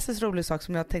jättefantastiskt rolig sak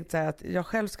som jag tänkte säga att jag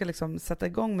själv ska liksom sätta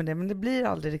igång med det, men det blir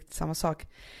aldrig riktigt samma sak.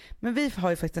 Men vi har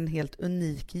ju faktiskt en helt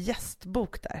unik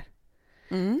gästbok där.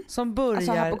 Som börjar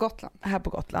alltså här på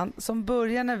Gotland. Som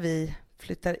börjar när vi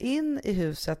flyttar in i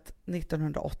huset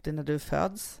 1980 när du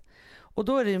föds. Och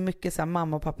då är det ju mycket så här,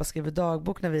 mamma och pappa skriver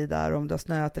dagbok när vi är där, om det har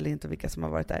snöat eller inte och vilka som har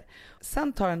varit där.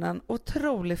 Sen tar den en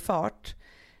otrolig fart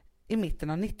i mitten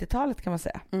av 90-talet kan man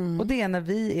säga. Och det är när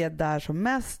vi är där som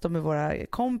mest och med våra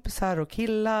kompisar och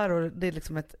killar, och det är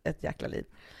liksom ett jäkla liv.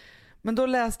 Men då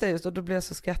läste jag just, och då blev jag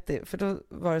så skrattig, för då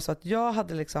var det så att jag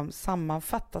hade liksom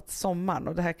sammanfattat sommaren,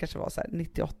 och det här kanske var så här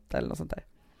 98 eller något sånt där.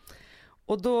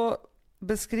 Och då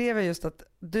beskrev jag just att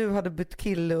du hade bytt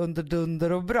kille under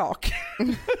dunder och brak.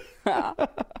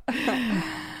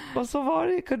 Och så var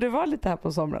det, kunde det vara lite här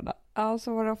på somrarna. Ja,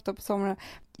 så var det ofta på somrarna.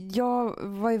 Jag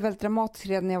var ju väldigt dramatisk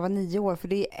redan när jag var 9 år, för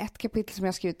det är ett kapitel som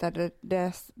jag skrivit där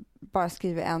jag bara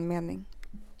skriver en mening.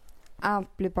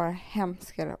 Allt blir bara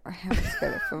hemskare och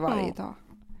hemskare för varje dag.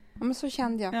 Ja, men så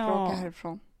kände jag för att åka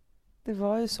härifrån. Det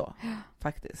var ju så,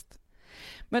 faktiskt.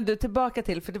 Men du, tillbaka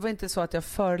till, för det var inte så att jag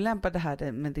förlämpade det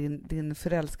här med din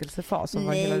förälskelsefas som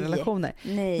var hela relationer.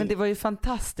 Nej. Men det var ju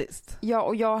fantastiskt. Ja,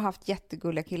 och jag har haft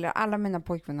jättegulliga killar. Alla mina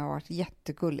pojkvänner har varit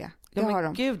jättegulliga. Ja,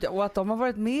 men gud, och att de har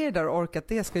varit med där och orkat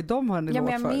det, ska ju de ha en eloge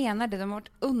för. Ja, men jag menar det. De har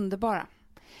varit underbara.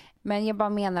 Men jag bara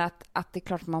menar att det är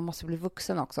klart att man måste bli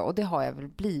vuxen också. Och det har jag väl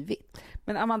blivit.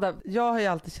 Men Amanda, jag har ju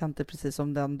alltid känt dig precis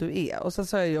som den du är. Och så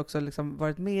har jag ju också liksom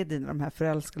varit med i de här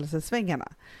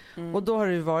förälskelsesvängarna. Och då har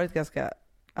du ju varit ganska,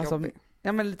 alltså,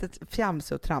 ja, men lite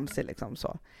fjamsig och tramsig liksom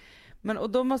så. Men och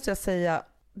då måste jag säga,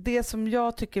 det som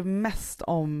jag tycker mest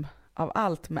om av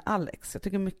allt med Alex, jag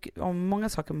tycker mycket om många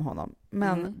saker med honom,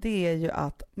 men det är ju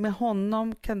att med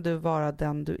honom kan du vara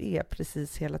den du är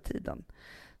precis hela tiden.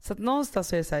 Så att någonstans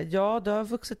så är det så här, ja, du har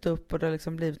vuxit upp och det har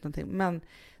liksom blivit någonting, men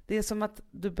det är som att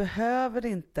du behöver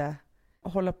inte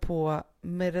hålla på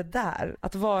med det där,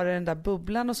 att vara i den där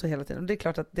bubblan och så hela tiden. Och det är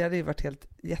klart att det hade ju varit helt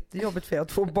jättejobbigt för er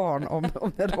att få barn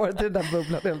om det hade varit i den där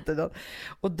bubblan hela tiden.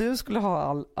 Och du skulle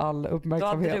ha all uppmärksamhet.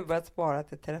 Då hade du börjat spara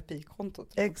till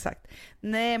terapikontot. Exakt.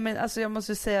 Nej, men alltså jag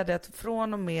måste säga det att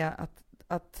från och med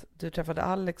att du träffade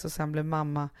Alex och sen blev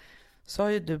mamma, så har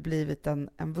ju du blivit en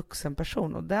vuxen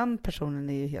person, och den personen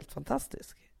är ju helt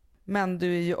fantastisk. Men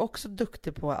du är ju också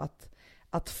duktig på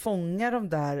att fånga de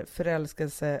där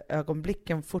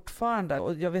förälskelseögonblicken fortfarande.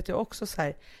 Och jag vet ju också så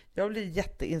här, jag blir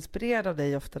jätteinspirerad av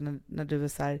dig ofta när du är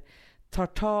så här, tar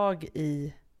tag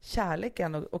i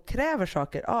kärleken och kräver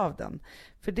saker av den.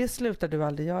 För det slutar du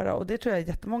aldrig göra, och det tror jag är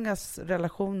jättemångas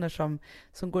relationer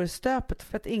som går i stöpet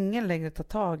för att ingen längre tar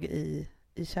tag i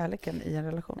kärleken i en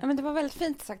relation. Ja, men det var väldigt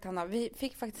fint sagt, Hanna. Vi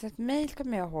fick faktiskt ett mejl,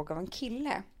 kommer jag ihåg, av en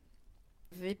kille.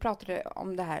 Vi pratade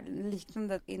om det här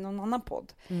liknande i någon annan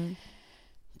podd.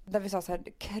 Där vi sa så här,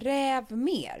 kräv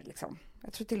mer liksom.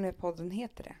 Jag tror till och med podden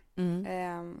heter det.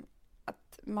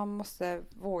 Att man måste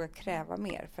våga kräva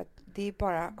mer, för att det är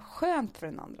bara skönt för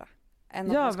den andra än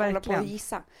att man ska hålla på och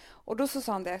gissa. Och då så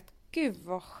sa han det, att gud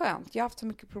vad skönt. Jag har haft så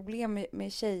mycket problem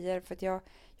med tjejer för att jag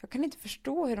kan inte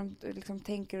förstå hur de liksom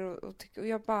tänker och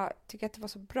jag bara tycker att det var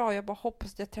så bra. Jag bara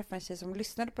hoppas att jag träffar en tjej som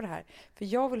lyssnade på det här. För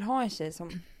jag vill ha en tjej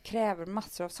som kräver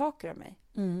massor av saker av mig.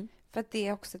 För att det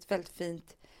är också ett väldigt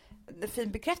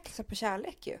fin bekräftelse på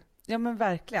kärlek ju. Ja, men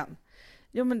verkligen.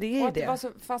 Jo, men det är ju och det. Att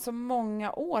det fanns så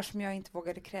många år som jag inte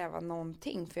vågade kräva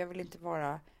någonting, för jag vill inte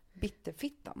vara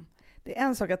bitterfittan. Det är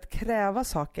en sak att kräva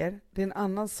saker, det är en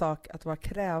annan sak att vara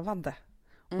krävande.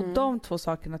 Och de två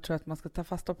sakerna tror jag att man ska ta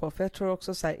fasta på. För jag tror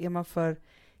också så här, är man för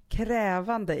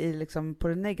krävande i liksom på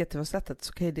det negativa sättet,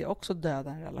 så kan ju det också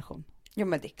döda en relation. Jo,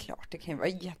 men det är klart, det kan ju vara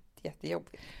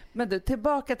jättejobbigt. Men du,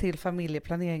 tillbaka till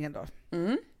familjeplaneringen då.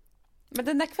 Men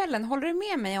den där kvällen, håller du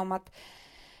med mig om att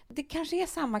det kanske är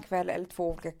samma kväll eller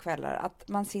 2 olika kvällar, att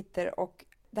man sitter och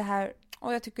det här,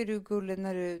 och jag tycker du är gullig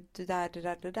när du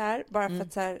det där, bara för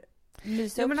att så här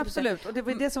mysa Ja, upp men lite. absolut. Och det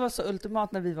var ju det som var så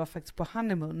ultimat när vi var faktiskt på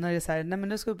honeymoon. När det är så här, nej men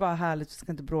nu ska vi bara ha härligt, vi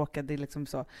ska inte bråka, det är liksom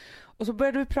så. Och så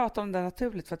började vi prata om det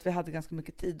naturligt för att vi hade ganska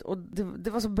mycket tid. Och det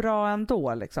var så bra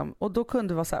ändå liksom. Och då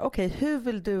kunde det vara så här, okej, hur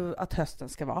vill du att hösten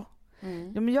ska vara?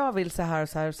 Ja, men jag vill så här och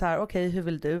så här och så här. Okej, hur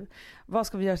vill du? Vad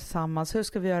ska vi göra tillsammans? Hur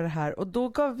ska vi göra det här? Och då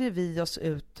gav vi oss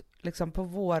ut liksom på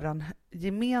våran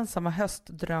gemensamma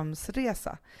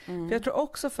höstdrömsresa. För jag tror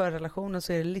också för relationen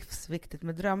så är det livsviktigt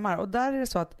med drömmar. Och där är det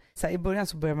så att så här, i början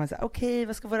så börjar man säga, okej,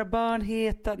 vad ska våra barn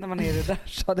heta när man är det där?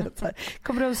 Så det så här,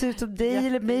 kommer de se ut som dig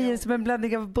eller mig? Eller som en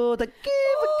blandning av båda? Gud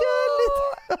vad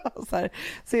gulligt! Så här,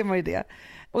 ser man ju det.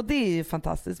 Och det är ju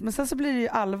fantastiskt. Men sen så blir det ju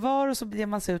allvar och så ger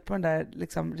man sig ut på den där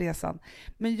liksom, resan.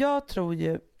 Men jag tror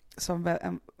ju, som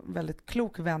en väldigt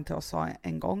klok vän till oss sa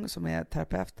en gång, som är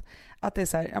terapeut, att det är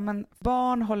så här, ja men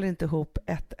barn håller inte ihop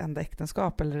ett enda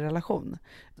äktenskap eller relation.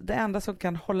 Det enda som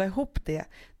kan hålla ihop det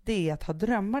är att ha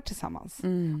drömmar tillsammans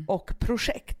och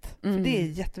projekt. För det är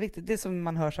jätteviktigt. Det är som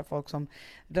man hör av folk som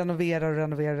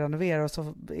renoverar och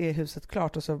så är huset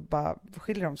klart och så bara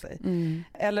skiljer de sig.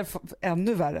 Eller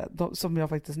ännu värre, som jag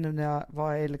faktiskt nu när jag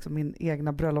var i liksom min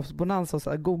egna bröllopsbonanza och så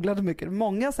här, googlade mycket.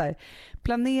 Många så här,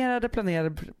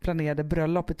 planerade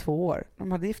bröllop i 2 år.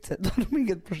 De hade gift sig, då hade de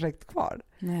inget projekt kvar.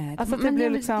 Nej, alltså det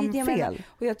blev liksom det fel.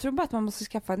 Och jag tror bara att man måste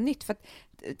skaffa nytt, för att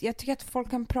jag tycker att folk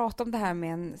kan prata om det här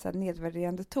med en så här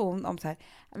nedvärderande ton, om så här,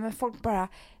 men folk bara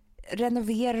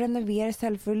renoverar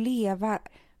istället för att leva.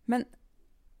 Men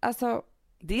alltså,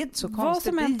 det är inte så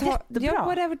konstigt, det är jättebra. Ja,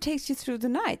 whatever takes you through the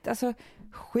night. Alltså,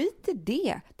 skit i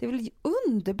det. Det är väl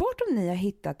underbart om ni har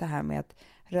hittat det här med att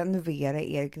renovera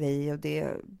er grej och det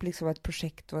blir som ett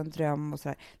projekt och en dröm och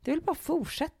sådär. Det vill bara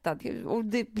fortsätta och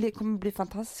det kommer bli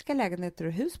fantastiska lägenheter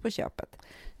och hus på köpet.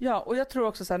 Ja, och jag tror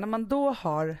också så här, när man då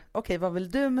har, okej, vad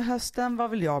vill du med hösten, vad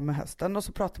vill jag med hösten, och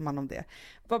så pratar man om det.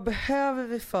 Vad behöver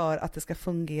vi för att det ska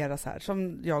fungera så här?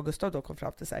 Som jag och Gustav då kom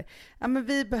fram till så här, ja men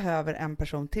vi behöver en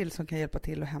person till som kan hjälpa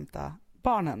till att hämta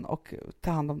barnen och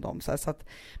ta hand om dem så att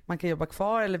man kan jobba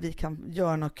kvar eller vi kan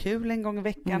göra något kul en gång i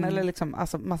veckan eller liksom,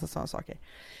 alltså massa sådana saker.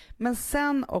 Men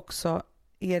sen också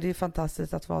är det ju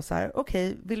fantastiskt att vara så här,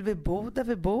 okej, vill vi bo där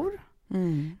vi bor?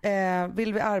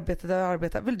 Vill vi arbeta där vi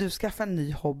arbetar? Vill du skaffa en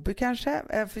ny hobby kanske?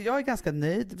 För jag är ganska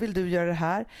nöjd. Vill du göra det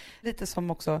här? Lite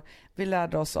som också vi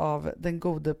lärde oss av den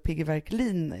gode Piggy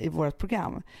Verkelin i vårt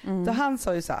program. Då han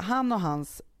sa ju så här, han och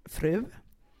hans fru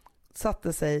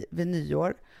satte sig vid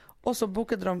nyår och så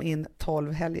bokade de in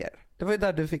 12 helger. Det var ju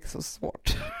där du fick så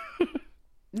svårt.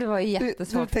 Det var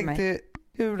jättesvårt du för mig. Du tänkte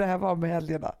hur det här var med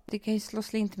helgerna. Det kan ju slå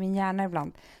slint i min hjärna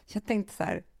ibland. Så jag tänkte så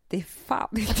här, det är fan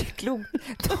inte klokt.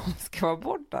 De ska vara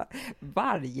borta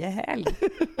varje helg.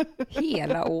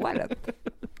 Hela året.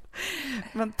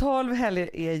 Men 12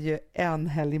 helger är ju en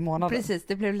helg i månaden. Precis,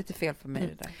 det blev lite fel för mig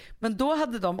det där. Men då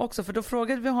hade de också, för då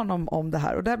frågade vi honom om det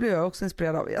här och där blev jag också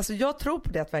inspirerad av. Alltså jag tror på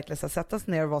det, att verkligen så sätta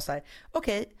sig ner och vara så här,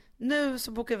 okej, nu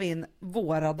så bokar vi in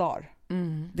våra dagar.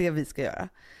 Det vi ska göra.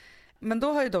 Men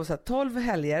då har ju de så här 12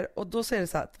 helger och då säger det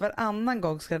så här att varannan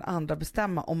gång ska den andra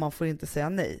bestämma om man får inte säga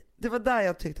nej. Det var där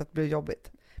jag tyckte att det blev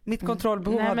jobbigt. Mitt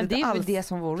kontrollbehov hade inte alls. Nej, men det är väl det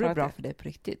som vore bra för dig på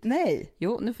riktigt. Nej.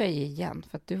 Jo, nu får jag ge igen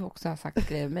för att du också har sagt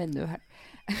grejer med mig nu här.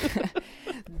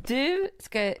 Du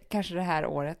ska kanske det här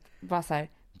året bara så här,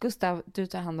 Gustav, du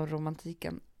tar hand om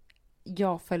romantiken.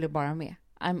 Jag följer bara med.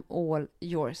 I'm all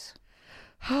yours.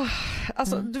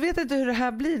 Alltså, du vet inte hur det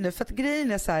här blir nu, för att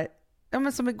grejen är så här, ja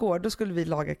men som igår, då skulle vi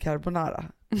laga carbonara.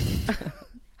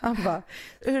 Han bara,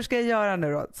 hur ska jag göra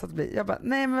nu då? Så att bli. Jag bara,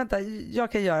 nej men vänta,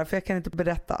 jag kan göra för jag kan inte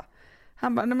berätta.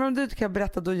 Han bara, nej men om du inte kan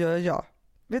berätta då gör jag.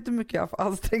 Vet du hur mycket jag får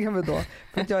anstränga mig då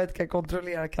för att jag inte kan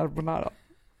kontrollera carbonara?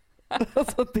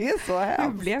 Alltså det är så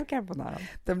hemskt. Hur blev carbonara?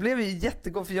 Den blev ju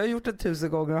jättegod, för jag har gjort det 1000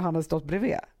 gånger och han har stått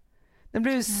bredvid. Den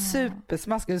blev ju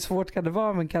supersmaskig. Hur svårt kan det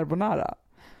vara med en carbonara?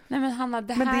 Nej, men Hanna,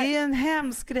 det här... Men det är en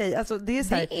hemsk grej. Alltså, det är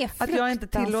så här, det är att jag inte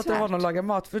tillåter honom att laga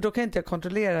mat, för då kan inte jag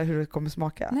kontrollera hur det kommer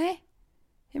smaka. Nej,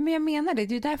 men jag menar det.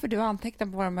 Det är ju därför du har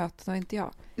antecknat på våra möten och inte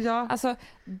jag. Ja. Alltså,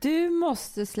 du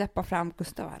måste släppa fram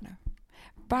Gustav här nu.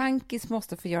 Bankis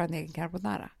måste få göra en egen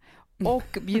carbonara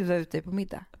och bjuda ut dig på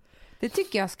middag. Det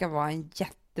tycker jag ska vara en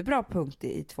jättebra punkt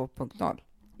i 2.0.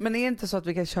 Men är det inte så att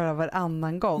vi kan köra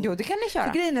varannan gång? Jo, det kan ni köra.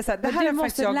 För grejen är så här, det Men här du är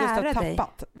faktiskt måste jag och Gustav lära dig.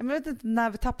 tappat. Jag vet inte när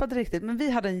vi tappade riktigt, men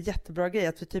vi hade en jättebra grej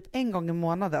att vi typ en gång i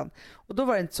månaden, och då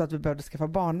var det inte så att vi behövde skaffa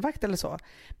barnvakt eller så,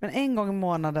 men en gång i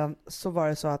månaden så var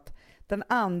det så att den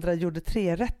andra gjorde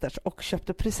 3-rätters och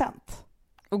köpte present.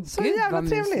 Så Gud, jävla vad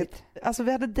trevligt. mysigt. Alltså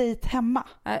vi hade dejt hemma.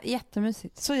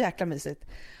 Jättemysigt. Så jäkla mysigt.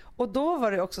 Och då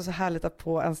var det också så härligt att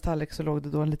på ens tallrik så låg det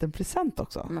då en liten present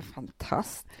också. Men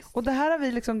fantastiskt. Och det här har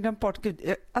vi liksom glömt bort.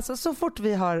 Gud, alltså så fort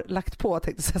vi har lagt på,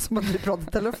 tänkte jag, som att vi pratar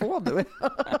i telefon nu.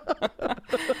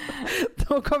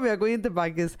 Då kommer jag gå in till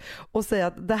Baggis och säga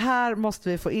att det här måste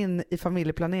vi få in i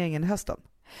familjeplaneringen i hösten.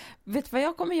 Vet du vad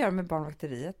jag kommer göra med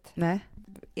barnvakteriet? Nej.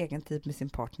 Egen tid med sin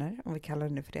partner, om vi kallar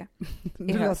det nu för det.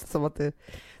 Det låter som att det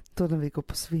då när vi går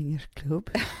på swingersklubb.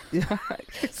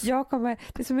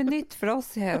 Det som är nytt för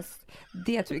oss i höst,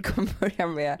 det är att vi kommer börja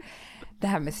med det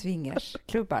här med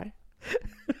swingersklubbar.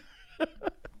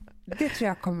 Det tror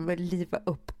jag kommer liva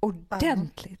upp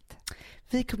ordentligt.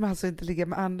 Vi kommer alltså inte ligga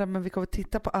med andra, men vi kommer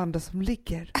titta på andra som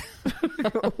ligger.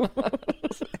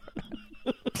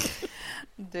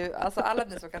 Du, alltså alla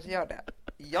ni som kanske gör det.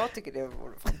 Jag tycker det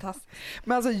vore fantastiskt.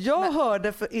 Men alltså jag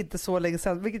hörde för inte så länge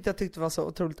sedan, vilket jag tyckte var så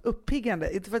otroligt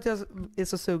uppiggande, inte för att jag är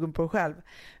så sugen på det själv,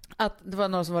 att det var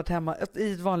någon som varit hemma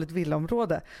i ett vanligt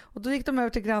villaområde och då gick de över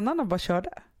till grannarna och bara körde.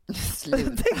 Då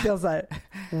tänkte jag så här,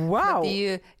 wow! Men det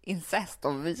är ju incest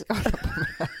om vi ska hålla på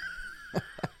med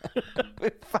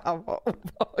det. Fan vad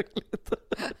obehagligt.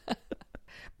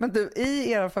 Men du,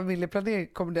 i era familjeplanering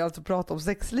kommer ni alltså prata om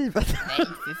sexlivet? Nej,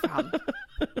 fy fan.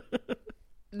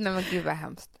 Nej men gud vad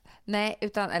hemskt. Nej,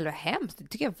 eller hemskt, det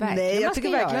tycker jag verkligen. Nej, jag man tycker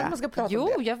ska verkligen göra. att man ska prata om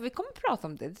det. Jo, vi kommer prata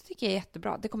om det. Det tycker jag är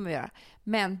jättebra. Det kommer vi göra.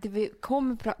 Men det vi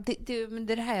kommer men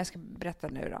det är det här jag ska berätta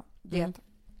nu då. Det är att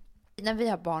när vi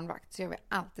har barnvakt så gör vi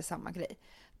alltid samma grej.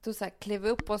 Då så här, klär vi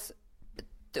upp oss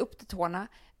upp till tårna.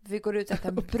 Vi går ut och äter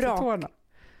en bra.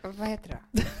 Vad heter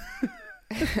det?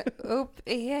 Upp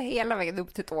hela vägen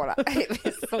upp till tårna. Vi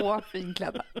är så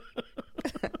finklädda.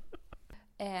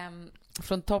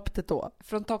 Från topp till tå.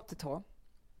 Från topp till tå.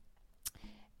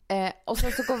 Och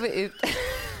sen så går vi ut.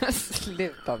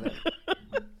 Sluta nu.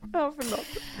 Ja, förlåt.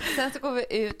 Sen så går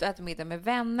vi ut och äter middag med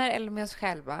vänner eller med oss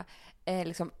själva.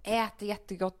 Liksom äter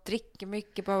jättegott, dricker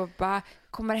mycket, bara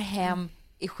kommer hem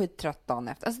i skittrött dagen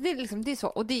efter. Alltså det är liksom, det är så,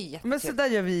 och det är jättekul. Men så där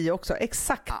gör vi också,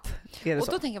 exakt. Ja. Är det och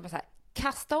så? då tänker jag bara så här,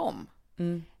 kasta om.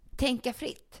 Tänka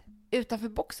fritt, utanför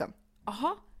boxen.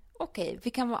 Aha, okej, vi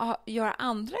kan göra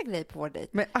andra grejer på vår dejt.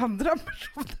 Med andra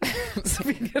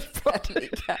personer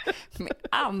med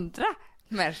andra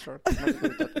människor.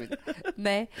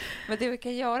 Nej, men det vi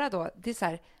kan göra då, det är så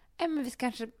här, men vi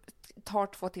kanske tar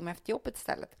 2 timmar efter jobbet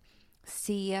istället.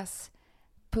 Ses,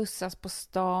 pussas på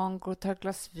stan, går och tar ett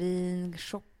glas vin,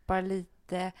 shoppar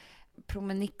lite,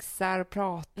 promenixar och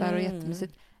pratar och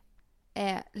jättemysigt.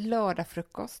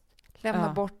 Lördagfrukost.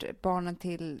 Lämna bort barnen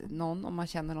till någon om man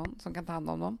känner någon som kan ta hand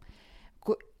om dem.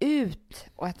 Gå ut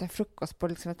och äta frukost på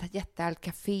liksom ett jättehärligt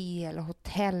café eller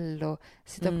hotell och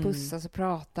sitta och pussas och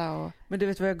prata. Och... Men du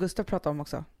vet vad jag och Gustav pratade om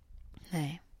också?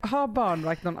 Nej. Ha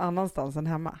barnvakt någon annanstans än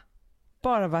hemma.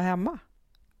 Bara vara hemma.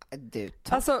 Du,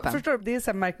 toppen. Alltså förstår du, det är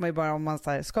så här, märker man ju bara om man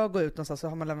så här, ska gå ut någonstans så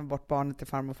har man lämnat bort barnet till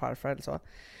farmor och farfar eller så.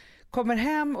 Kommer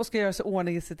hem och ska göra sig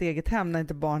ordning i sitt eget hem när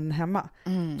inte barnen är hemma.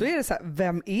 Då är det så här,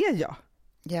 vem är jag?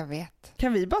 Jag vet.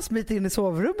 Kan vi bara smita in i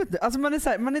sovrummet nu? Alltså man är så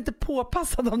här, man är inte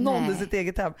påpassad av någon i sitt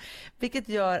eget hem. Vilket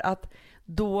gör att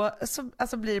då så,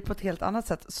 alltså blir det på ett helt annat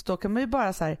sätt. Så då kan man ju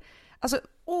bara så här, alltså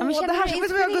det här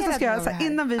som jag och Gustav ska göra, så här,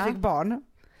 innan vi fick barn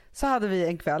så hade vi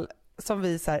en kväll som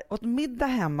vi så här, åt middag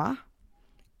hemma.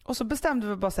 Och så bestämde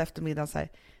vi bara så eftermiddagen så här,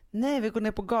 nej vi går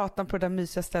ner på gatan på det där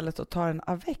mysiga stället och tar en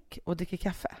avec och dricker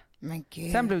kaffe. Men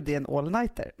gud. Sen blev det en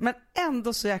all-nighter. Men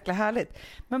ändå så jäkla härligt.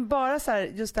 Men bara så här,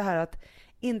 just det här att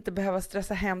inte behöva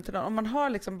stressa hem till någon. Om man har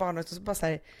liksom barn så bara så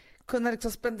här, kunna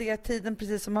liksom spendera tiden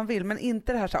precis som man vill. Men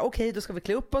inte det här så här, okej, då ska vi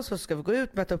klä upp oss och så ska vi gå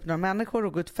ut, möta upp några människor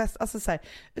och gå ut och fest. Alltså så här,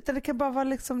 utan det kan bara vara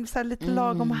liksom så här lite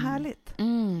lagom och härligt.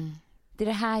 Det är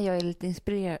det här jag är lite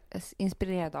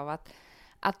inspirerad av.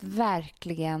 Att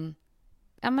verkligen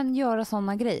göra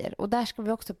sådana grejer. Och där ska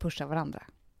vi också pusha varandra.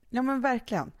 Ja men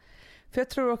verkligen. För jag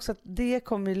tror också att det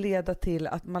kommer leda till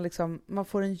att man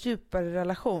får en djupare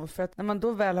relation. För att när man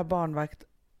då väl har barnvakt,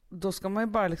 då ska man ju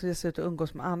bara liksom ge sig ut och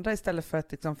umgås med andra istället för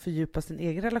att liksom fördjupa sin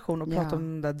egen relation och prata om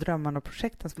de där drömmarna och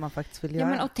projekten som man faktiskt vill göra. Ja,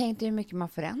 men och tänk dig hur mycket man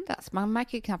förändras. Man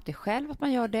märker ju knappt det själv att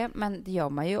man gör det, men det gör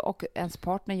man ju, och ens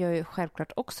partner gör ju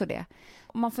självklart också det.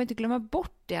 Och man får inte glömma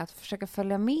bort det, att försöka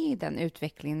följa med i den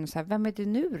utvecklingen. Så här, vem är du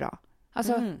nu då?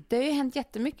 Alltså, det har ju hänt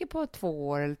jättemycket på 2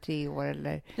 år eller 3 år.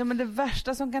 Eller... Ja, men det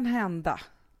värsta som kan hända,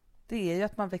 det är ju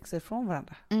att man växer ifrån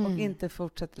varandra och inte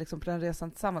fortsätter liksom på den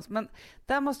resan tillsammans. Men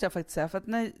där måste jag faktiskt säga, för att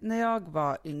när jag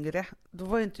var yngre, då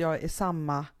var ju inte jag i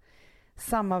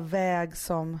samma väg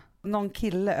som någon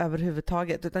kille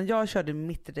överhuvudtaget, utan jag körde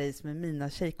mitt race med mina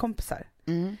tjejkompisar.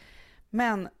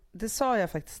 Men det sa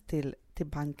jag faktiskt till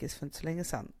Bankis för inte så länge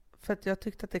sedan. För att jag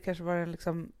tyckte att det kanske var den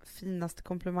liksom finaste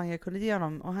komplimang jag kunde ge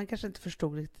honom. Och han kanske inte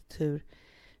förstod riktigt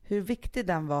hur viktig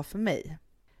den var för mig.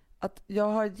 Att jag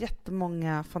har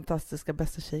jättemånga fantastiska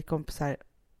bästa tjejkompisar.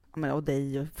 Och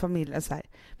dig och familjen. Så här.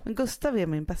 Men Gustav är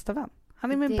min bästa vän.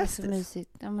 Han är min bästis. Det är så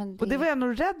mysigt. Ja, men Och det var jag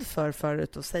nog rädd för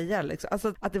förut att säga. Liksom.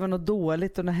 Alltså, att det var något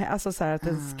dåligt. Och alltså, så här, att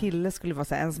en kille skulle vara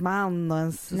så här, ens man och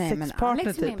ens sexpartner. Men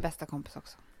Alex är min bästa kompis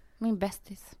också. Min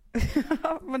bästis.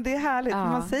 Men det är härligt. Men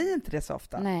man säger inte det så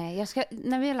ofta. Nej,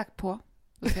 när vi har lagt på,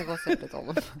 då ska jag gå och säga lite om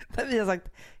dem. När vi har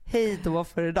sagt hej då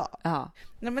för idag. Ja.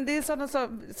 Nej, men det är sådana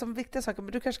som viktiga saker.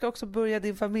 Men du kanske ska också börja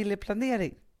din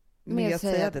familjeplanering med att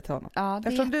säga det till honom. Ja, det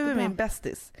eftersom är du är min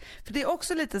bästis. För det är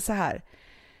också lite så här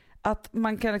att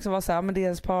man kan liksom vara så här, men det är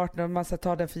ens partner och man ska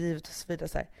ta den för givet och så vidare.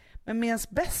 Så här. Men med ens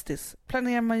bästis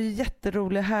planerar man ju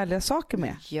jätteroliga, härliga saker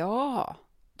med. Ja.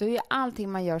 Då är ju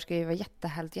allting man gör ska ju vara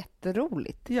jättehärligt,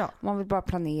 jätteroligt. Ja. Man vill bara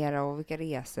planera och vilka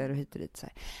resor och hit och dit. Så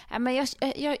här. Men jag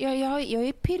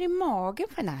är pirr i magen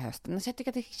för den här hösten. Så jag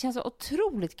tycker att det känns så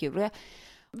otroligt kul.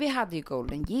 Vi hade ju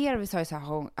Golden Year. Vi sa ju så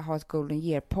här, ha ett Golden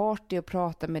Year-party och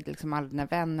prata med liksom alla dina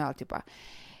vänner och allt. Typ.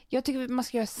 Jag tycker att man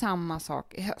ska göra samma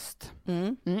sak i höst.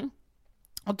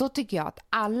 Och då tycker jag att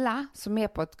alla som är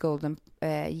på ett Golden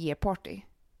Year-party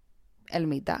eller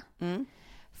middag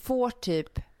får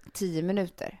typ 10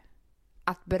 minuter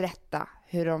att berätta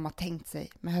hur de har tänkt sig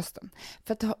med hösten.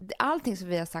 För att allting som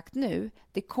vi har sagt nu,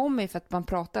 det kommer ju för att man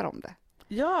pratar om det.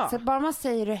 Ja. Så att bara man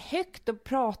säger det högt och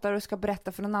pratar och ska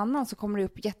berätta för någon annan så kommer det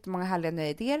upp jättemånga härliga nya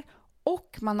idéer.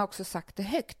 Och man har också sagt det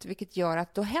högt, vilket gör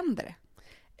att då händer det.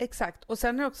 Exakt. Och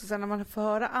sen är det också så när man får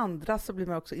höra andra så blir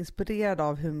man också inspirerad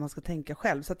av hur man ska tänka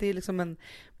själv. Så att det är liksom en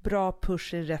bra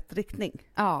push i rätt riktning.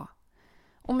 Ja.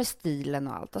 Och med stilen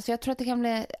och allt. Alltså jag tror att det kan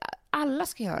bli... Alla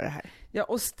ska göra det här. Ja,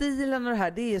 och stilen och det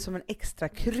här, det är som en extra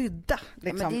krydda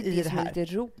liksom, men det är det i det som här. Är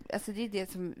lite alltså det är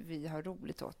det som vi har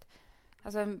roligt åt.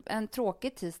 Alltså en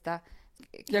tråkig tisdag.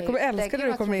 Jag kommer älska när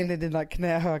du kommer in i dina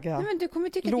knähöga. Nej, men du kommer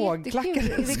tycka det är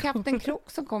jättekul. Är det Kapten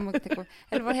Krok som kommer?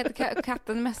 Eller vad heter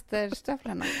katten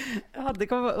Mästerstövlarna? Ja, det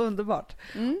kommer vara underbart.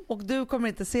 Och du kommer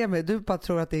inte se mig. Du bara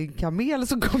tror att det är en kamel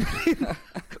som kommer in.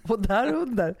 Och där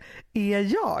under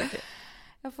är jag.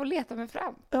 Jag får leta mig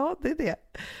fram. Ja, det är det.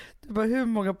 Du bara, hur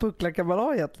många pucklar kan man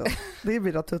ha egentligen? Det är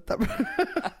mina tuttar.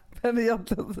 Men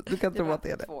egentligen, du kan tro att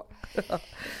det är det. Ja.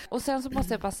 Och sen så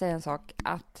måste jag bara säga en sak.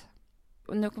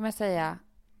 Och nu kommer jag säga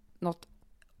något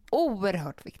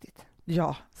oerhört viktigt.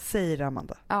 Ja, säger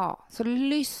Amanda. Ja, så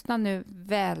lyssna nu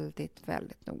väldigt,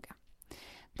 väldigt noga.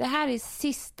 Det här är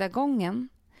sista gången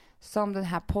som den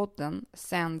här podden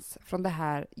sänds från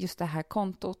just det här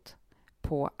kontot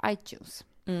på iTunes.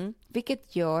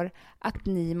 Vilket gör att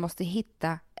ni måste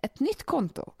hitta ett nytt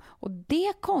konto. Och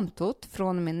det kontot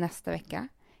från och med nästa vecka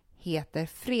heter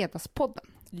Fredagspodden.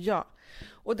 Ja,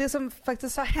 och det som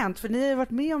faktiskt har hänt, för ni har ju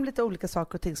varit med om lite olika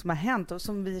saker och ting som har hänt och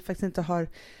som vi faktiskt inte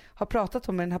har pratat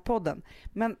om i den här podden.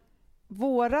 Men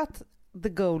vårat The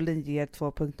Golden Year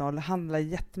 2.0 handlar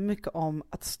jättemycket om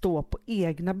att stå på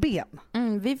egna ben.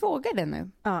 Vi vågar det nu.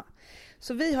 Ja.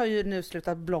 Så vi har ju nu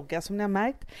slutat blogga som ni har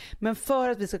märkt. Men för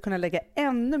att vi ska kunna lägga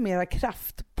ännu mera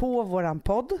kraft på våran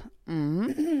podd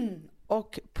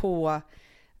och på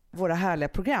våra härliga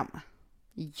program.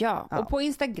 Ja, och på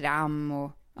Instagram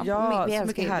och ja, vi så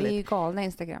mycket härligt. Vi är ju galna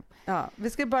Instagram. Ja, vi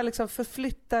ska bara liksom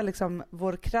förflytta liksom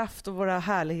vår kraft och våra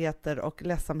härligheter och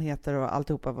ledsamheter och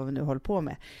alltihopa vad vi nu håller på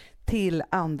med till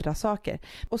andra saker.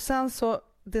 Och sen så,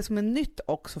 det som är nytt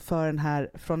också för den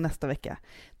här från nästa vecka,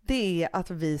 det är att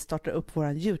vi startar upp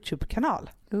vår YouTube-kanal.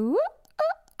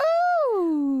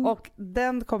 Och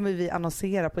den kommer vi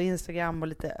annonsera på Instagram och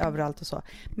lite överallt och så.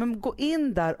 Men gå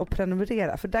in där och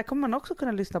prenumerera, för där kommer man också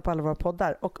kunna lyssna på alla våra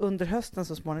poddar. Och under hösten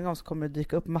så småningom så kommer det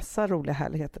dyka upp massa roliga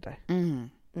härligheter där.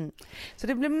 Så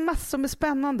det blir massor med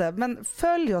spännande. Men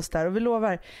följ oss där och vi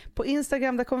lovar, på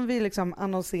Instagram där kommer vi liksom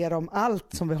annonsera om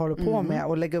allt som vi håller på med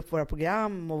och lägga upp våra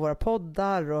program och våra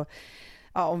poddar och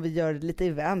om vi gör lite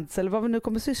events eller vad vi nu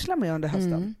kommer syssla med under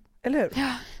hösten. Eller hur?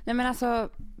 Ja, nej men alltså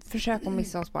försök att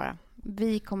missa oss bara.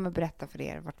 Vi kommer berätta för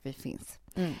er vart vi finns.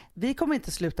 Vi kommer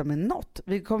inte sluta med något.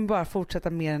 Vi kommer bara fortsätta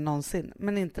mer än någonsin.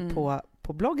 Men inte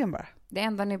på bloggen bara. Det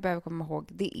enda ni behöver komma ihåg,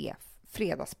 det är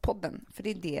Fredagspodden. För det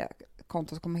är det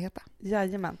kontot kommer heta.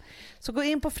 Jajamän. Så gå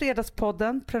in på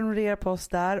Fredagspodden, prenumerera på oss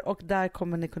där och där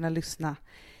kommer ni kunna lyssna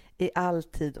i all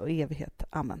tid och evighet.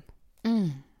 Amen.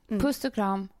 Puss och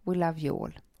kram, we love you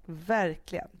all.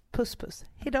 Verkligen. Puss puss.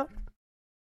 Hejdå.